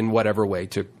treated in whatever way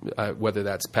to whether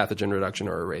that's pathogen reduction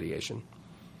or irradiation.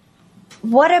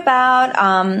 What about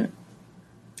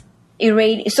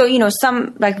So,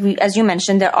 some, as you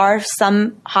mentioned, there are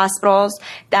some hospitals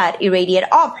that irradiate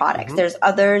all products. There's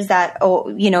others that,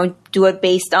 do it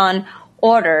based on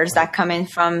orders that come in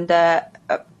from the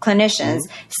clinicians.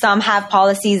 Some have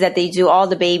policies that they do all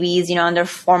the babies, under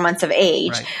 4 months of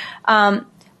age. Right.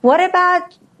 What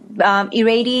about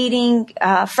irradiating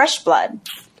fresh blood?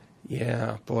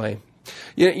 Yeah, boy.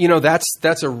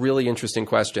 That's a really interesting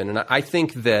question, and I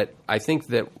think that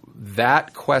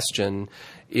question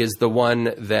is the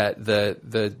one that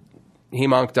the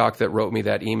hem-onc doc that wrote me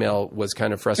that email was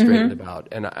kind of frustrated about,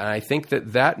 and I think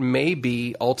that may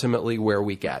be ultimately where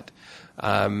we get.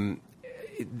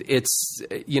 It's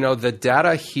the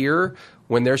data here,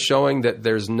 when they're showing that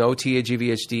there's no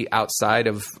TA-GVHD outside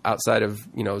of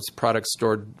products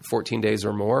stored 14 days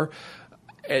or more.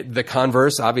 The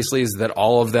converse, obviously, is that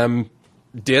all of them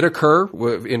did occur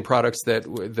in products that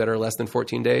are less than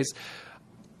 14 days.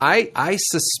 I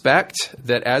suspect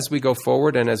that as we go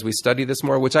forward and as we study this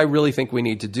more, which I really think we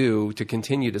need to do to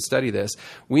continue to study this,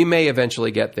 we may eventually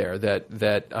get there. That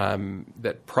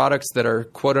products that are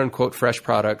quote unquote fresh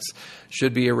products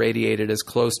should be irradiated as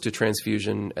close to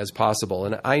transfusion as possible.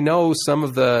 And I know some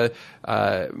of the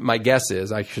my guess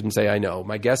is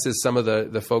some of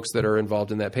the folks that are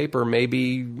involved in that paper may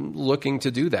be looking to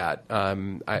do that. I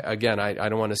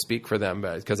don't want to speak for them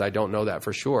because I don't know that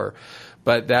for sure.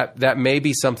 But that may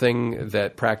be something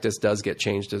that practice does get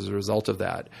changed as a result of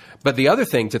that. But the other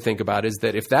thing to think about is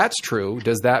that if that's true,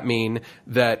 does that mean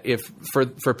that if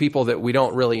for people that we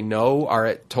don't really know are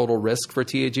at total risk for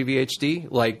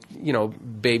TA-GVHD, like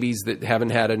babies that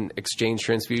haven't had an exchange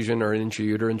transfusion or an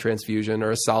intrauterine transfusion or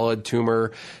a solid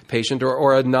tumor patient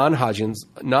or a non-Hodgkin's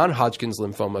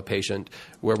lymphoma patient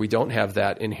where we don't have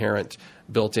that inherent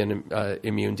built-in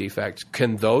immune defect.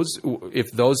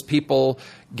 If those people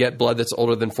get blood that's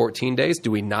older than 14 days,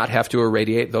 do we not have to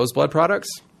irradiate those blood products?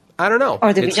 I don't know.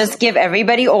 Or do we just give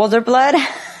everybody older blood?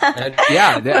 And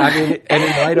in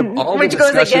light of all the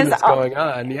discussion that's going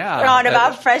on,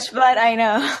 about fresh blood, I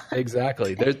know.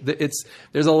 Exactly.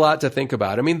 There's a lot to think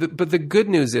about. I mean, but the good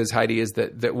news is, Heidi, is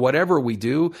that whatever we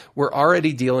do, we're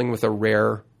already dealing with a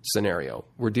rare scenario.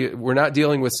 We're not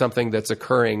dealing with something that's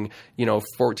occurring,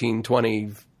 14,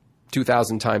 20,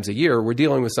 2,000 times a year. We're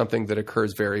dealing with something that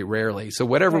occurs very rarely. So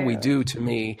whatever we do, to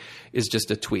me, is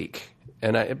just a tweak.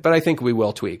 But I think we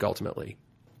will tweak ultimately.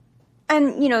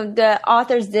 And, the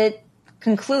authors did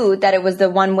conclude that it was the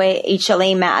one-way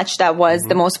HLA match that was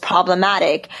the most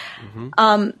problematic.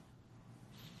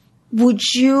 Would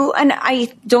you, and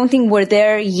I don't think we're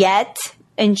there yet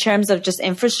in terms of just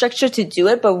infrastructure to do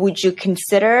it, but would you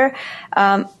consider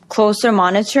closer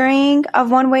monitoring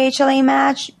of one-way HLA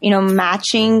match,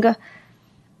 matching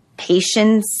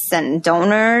patients and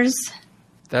donors?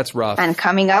 That's rough. And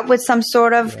coming up with some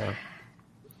sort of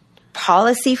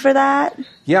policy for that?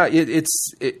 Yeah,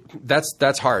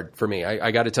 that's hard for me.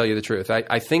 I got to tell you the truth.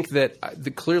 I think that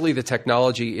clearly the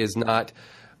technology is not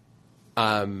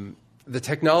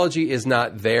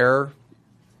there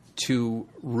to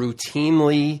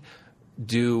routinely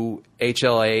do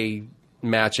HLA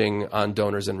matching on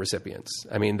donors and recipients.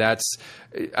 I mean,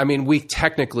 we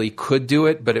technically could do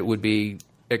it, but it would be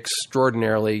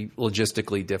extraordinarily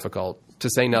logistically difficult, to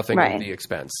say nothing of the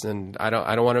expense. And I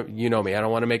don't want to, me, I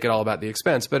don't want to make it all about the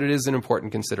expense, but it is an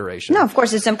important consideration. No, of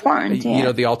course it's important.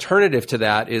 Yeah. The alternative to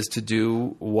that is to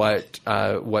do what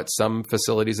some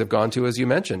facilities have gone to, as you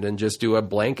mentioned, and just do a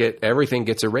blanket, everything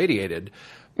gets irradiated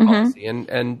policy.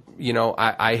 And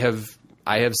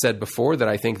I have said before that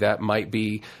I think that might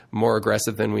be more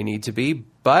aggressive than we need to be.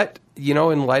 But,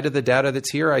 in light of the data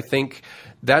that's here, I think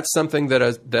that's something that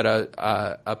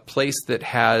a place that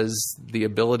has the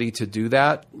ability to do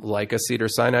that, like a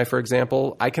Cedars-Sinai, for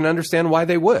example, I can understand why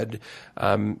they would.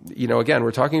 Again,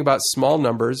 we're talking about small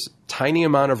numbers, tiny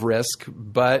amount of risk,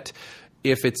 but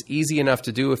if it's easy enough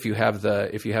to do, if you have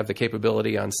the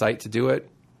capability on site to do it,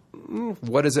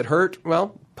 what does it hurt?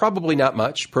 Well, probably not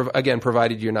much. Again,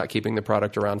 provided you're not keeping the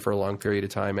product around for a long period of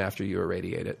time after you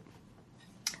irradiate it.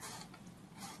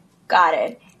 Got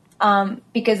it.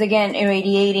 Because again,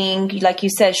 irradiating, like you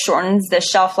said, shortens the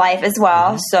shelf life as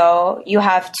well. So you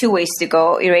have two ways to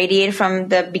go: irradiate from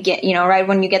the beginning, right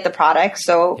when you get the product,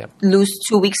 so lose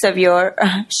 2 weeks of your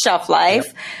shelf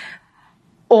life,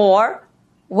 or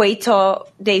wait till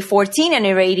day 14 and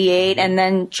irradiate, and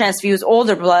then transfuse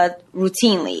older blood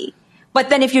routinely. But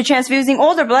then if you're transfusing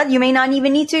older blood, you may not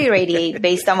even need to irradiate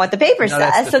based on what the paper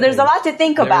says. So there's a lot to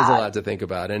think about. There's a lot to think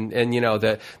about. And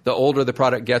the older the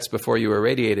product gets before you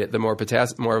irradiate it, the more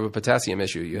of a potassium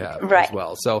issue you have as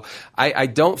well. So I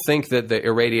don't think that the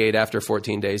irradiate after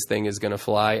 14 days thing is going to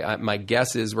fly. My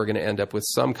guess is we're going to end up with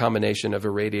some combination of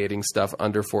irradiating stuff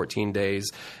under 14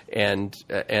 days and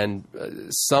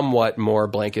somewhat more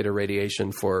blanket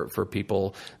irradiation for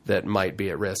people that might be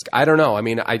at risk. I don't know. I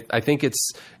mean, I think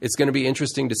it's going to be be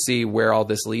interesting to see where all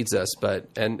this leads us. But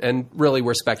and really,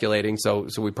 we're speculating, so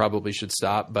we probably should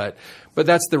stop. But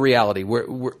that's the reality.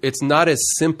 It's not as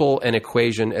simple an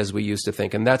equation as we used to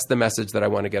think, and that's the message that I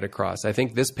want to get across. I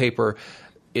think this paper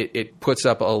it puts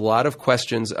up a lot of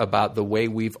questions about the way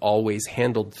we've always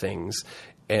handled things.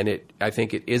 And I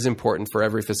think it is important for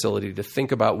every facility to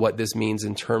think about what this means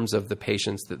in terms of the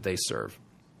patients that they serve.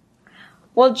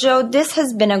 Well, Joe, this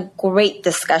has been a great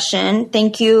discussion.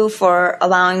 Thank you for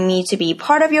allowing me to be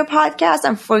part of your podcast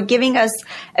and for giving us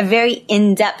a very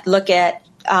in-depth look at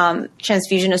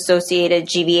transfusion-associated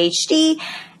GVHD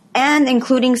and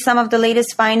including some of the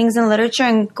latest findings in literature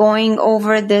and going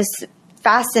over this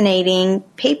fascinating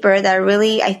paper that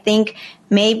really, I think,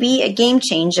 may be a game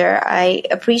changer. I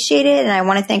appreciate it, and I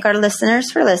want to thank our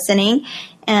listeners for listening,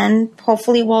 and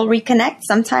hopefully we'll reconnect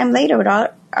sometime later with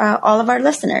all of our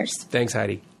listeners. Thanks,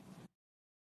 Heidi.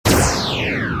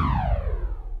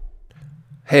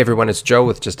 Hey, everyone, it's Joe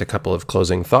with just a couple of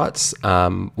closing thoughts.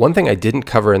 One thing I didn't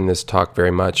cover in this talk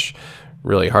very much,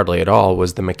 really hardly at all,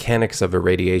 was the mechanics of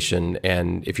irradiation.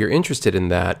 And if you're interested in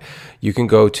that, you can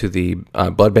go to the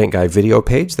Blood Bank Guy video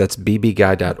page. That's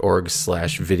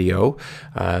bbguy.org/video.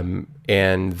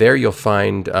 And there you'll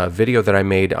find a video that I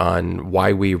made on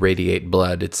why we radiate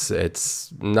blood.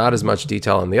 It's not as much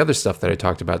detail on the other stuff that I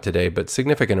talked about today, but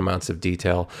significant amounts of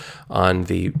detail on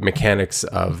the mechanics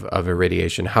of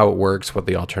irradiation, how it works, what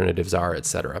the alternatives are,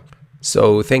 etc.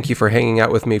 So thank you for hanging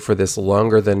out with me for this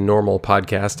longer than normal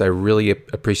podcast. I really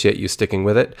appreciate you sticking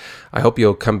with it. I hope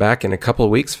you'll come back in a couple of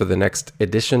weeks for the next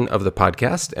edition of the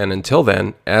podcast. And until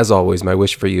then, as always, my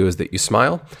wish for you is that you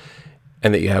smile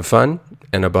and that you have fun.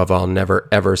 And above all, never,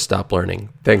 ever stop learning.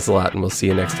 Thanks a lot, and we'll see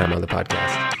you next time on the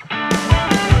podcast.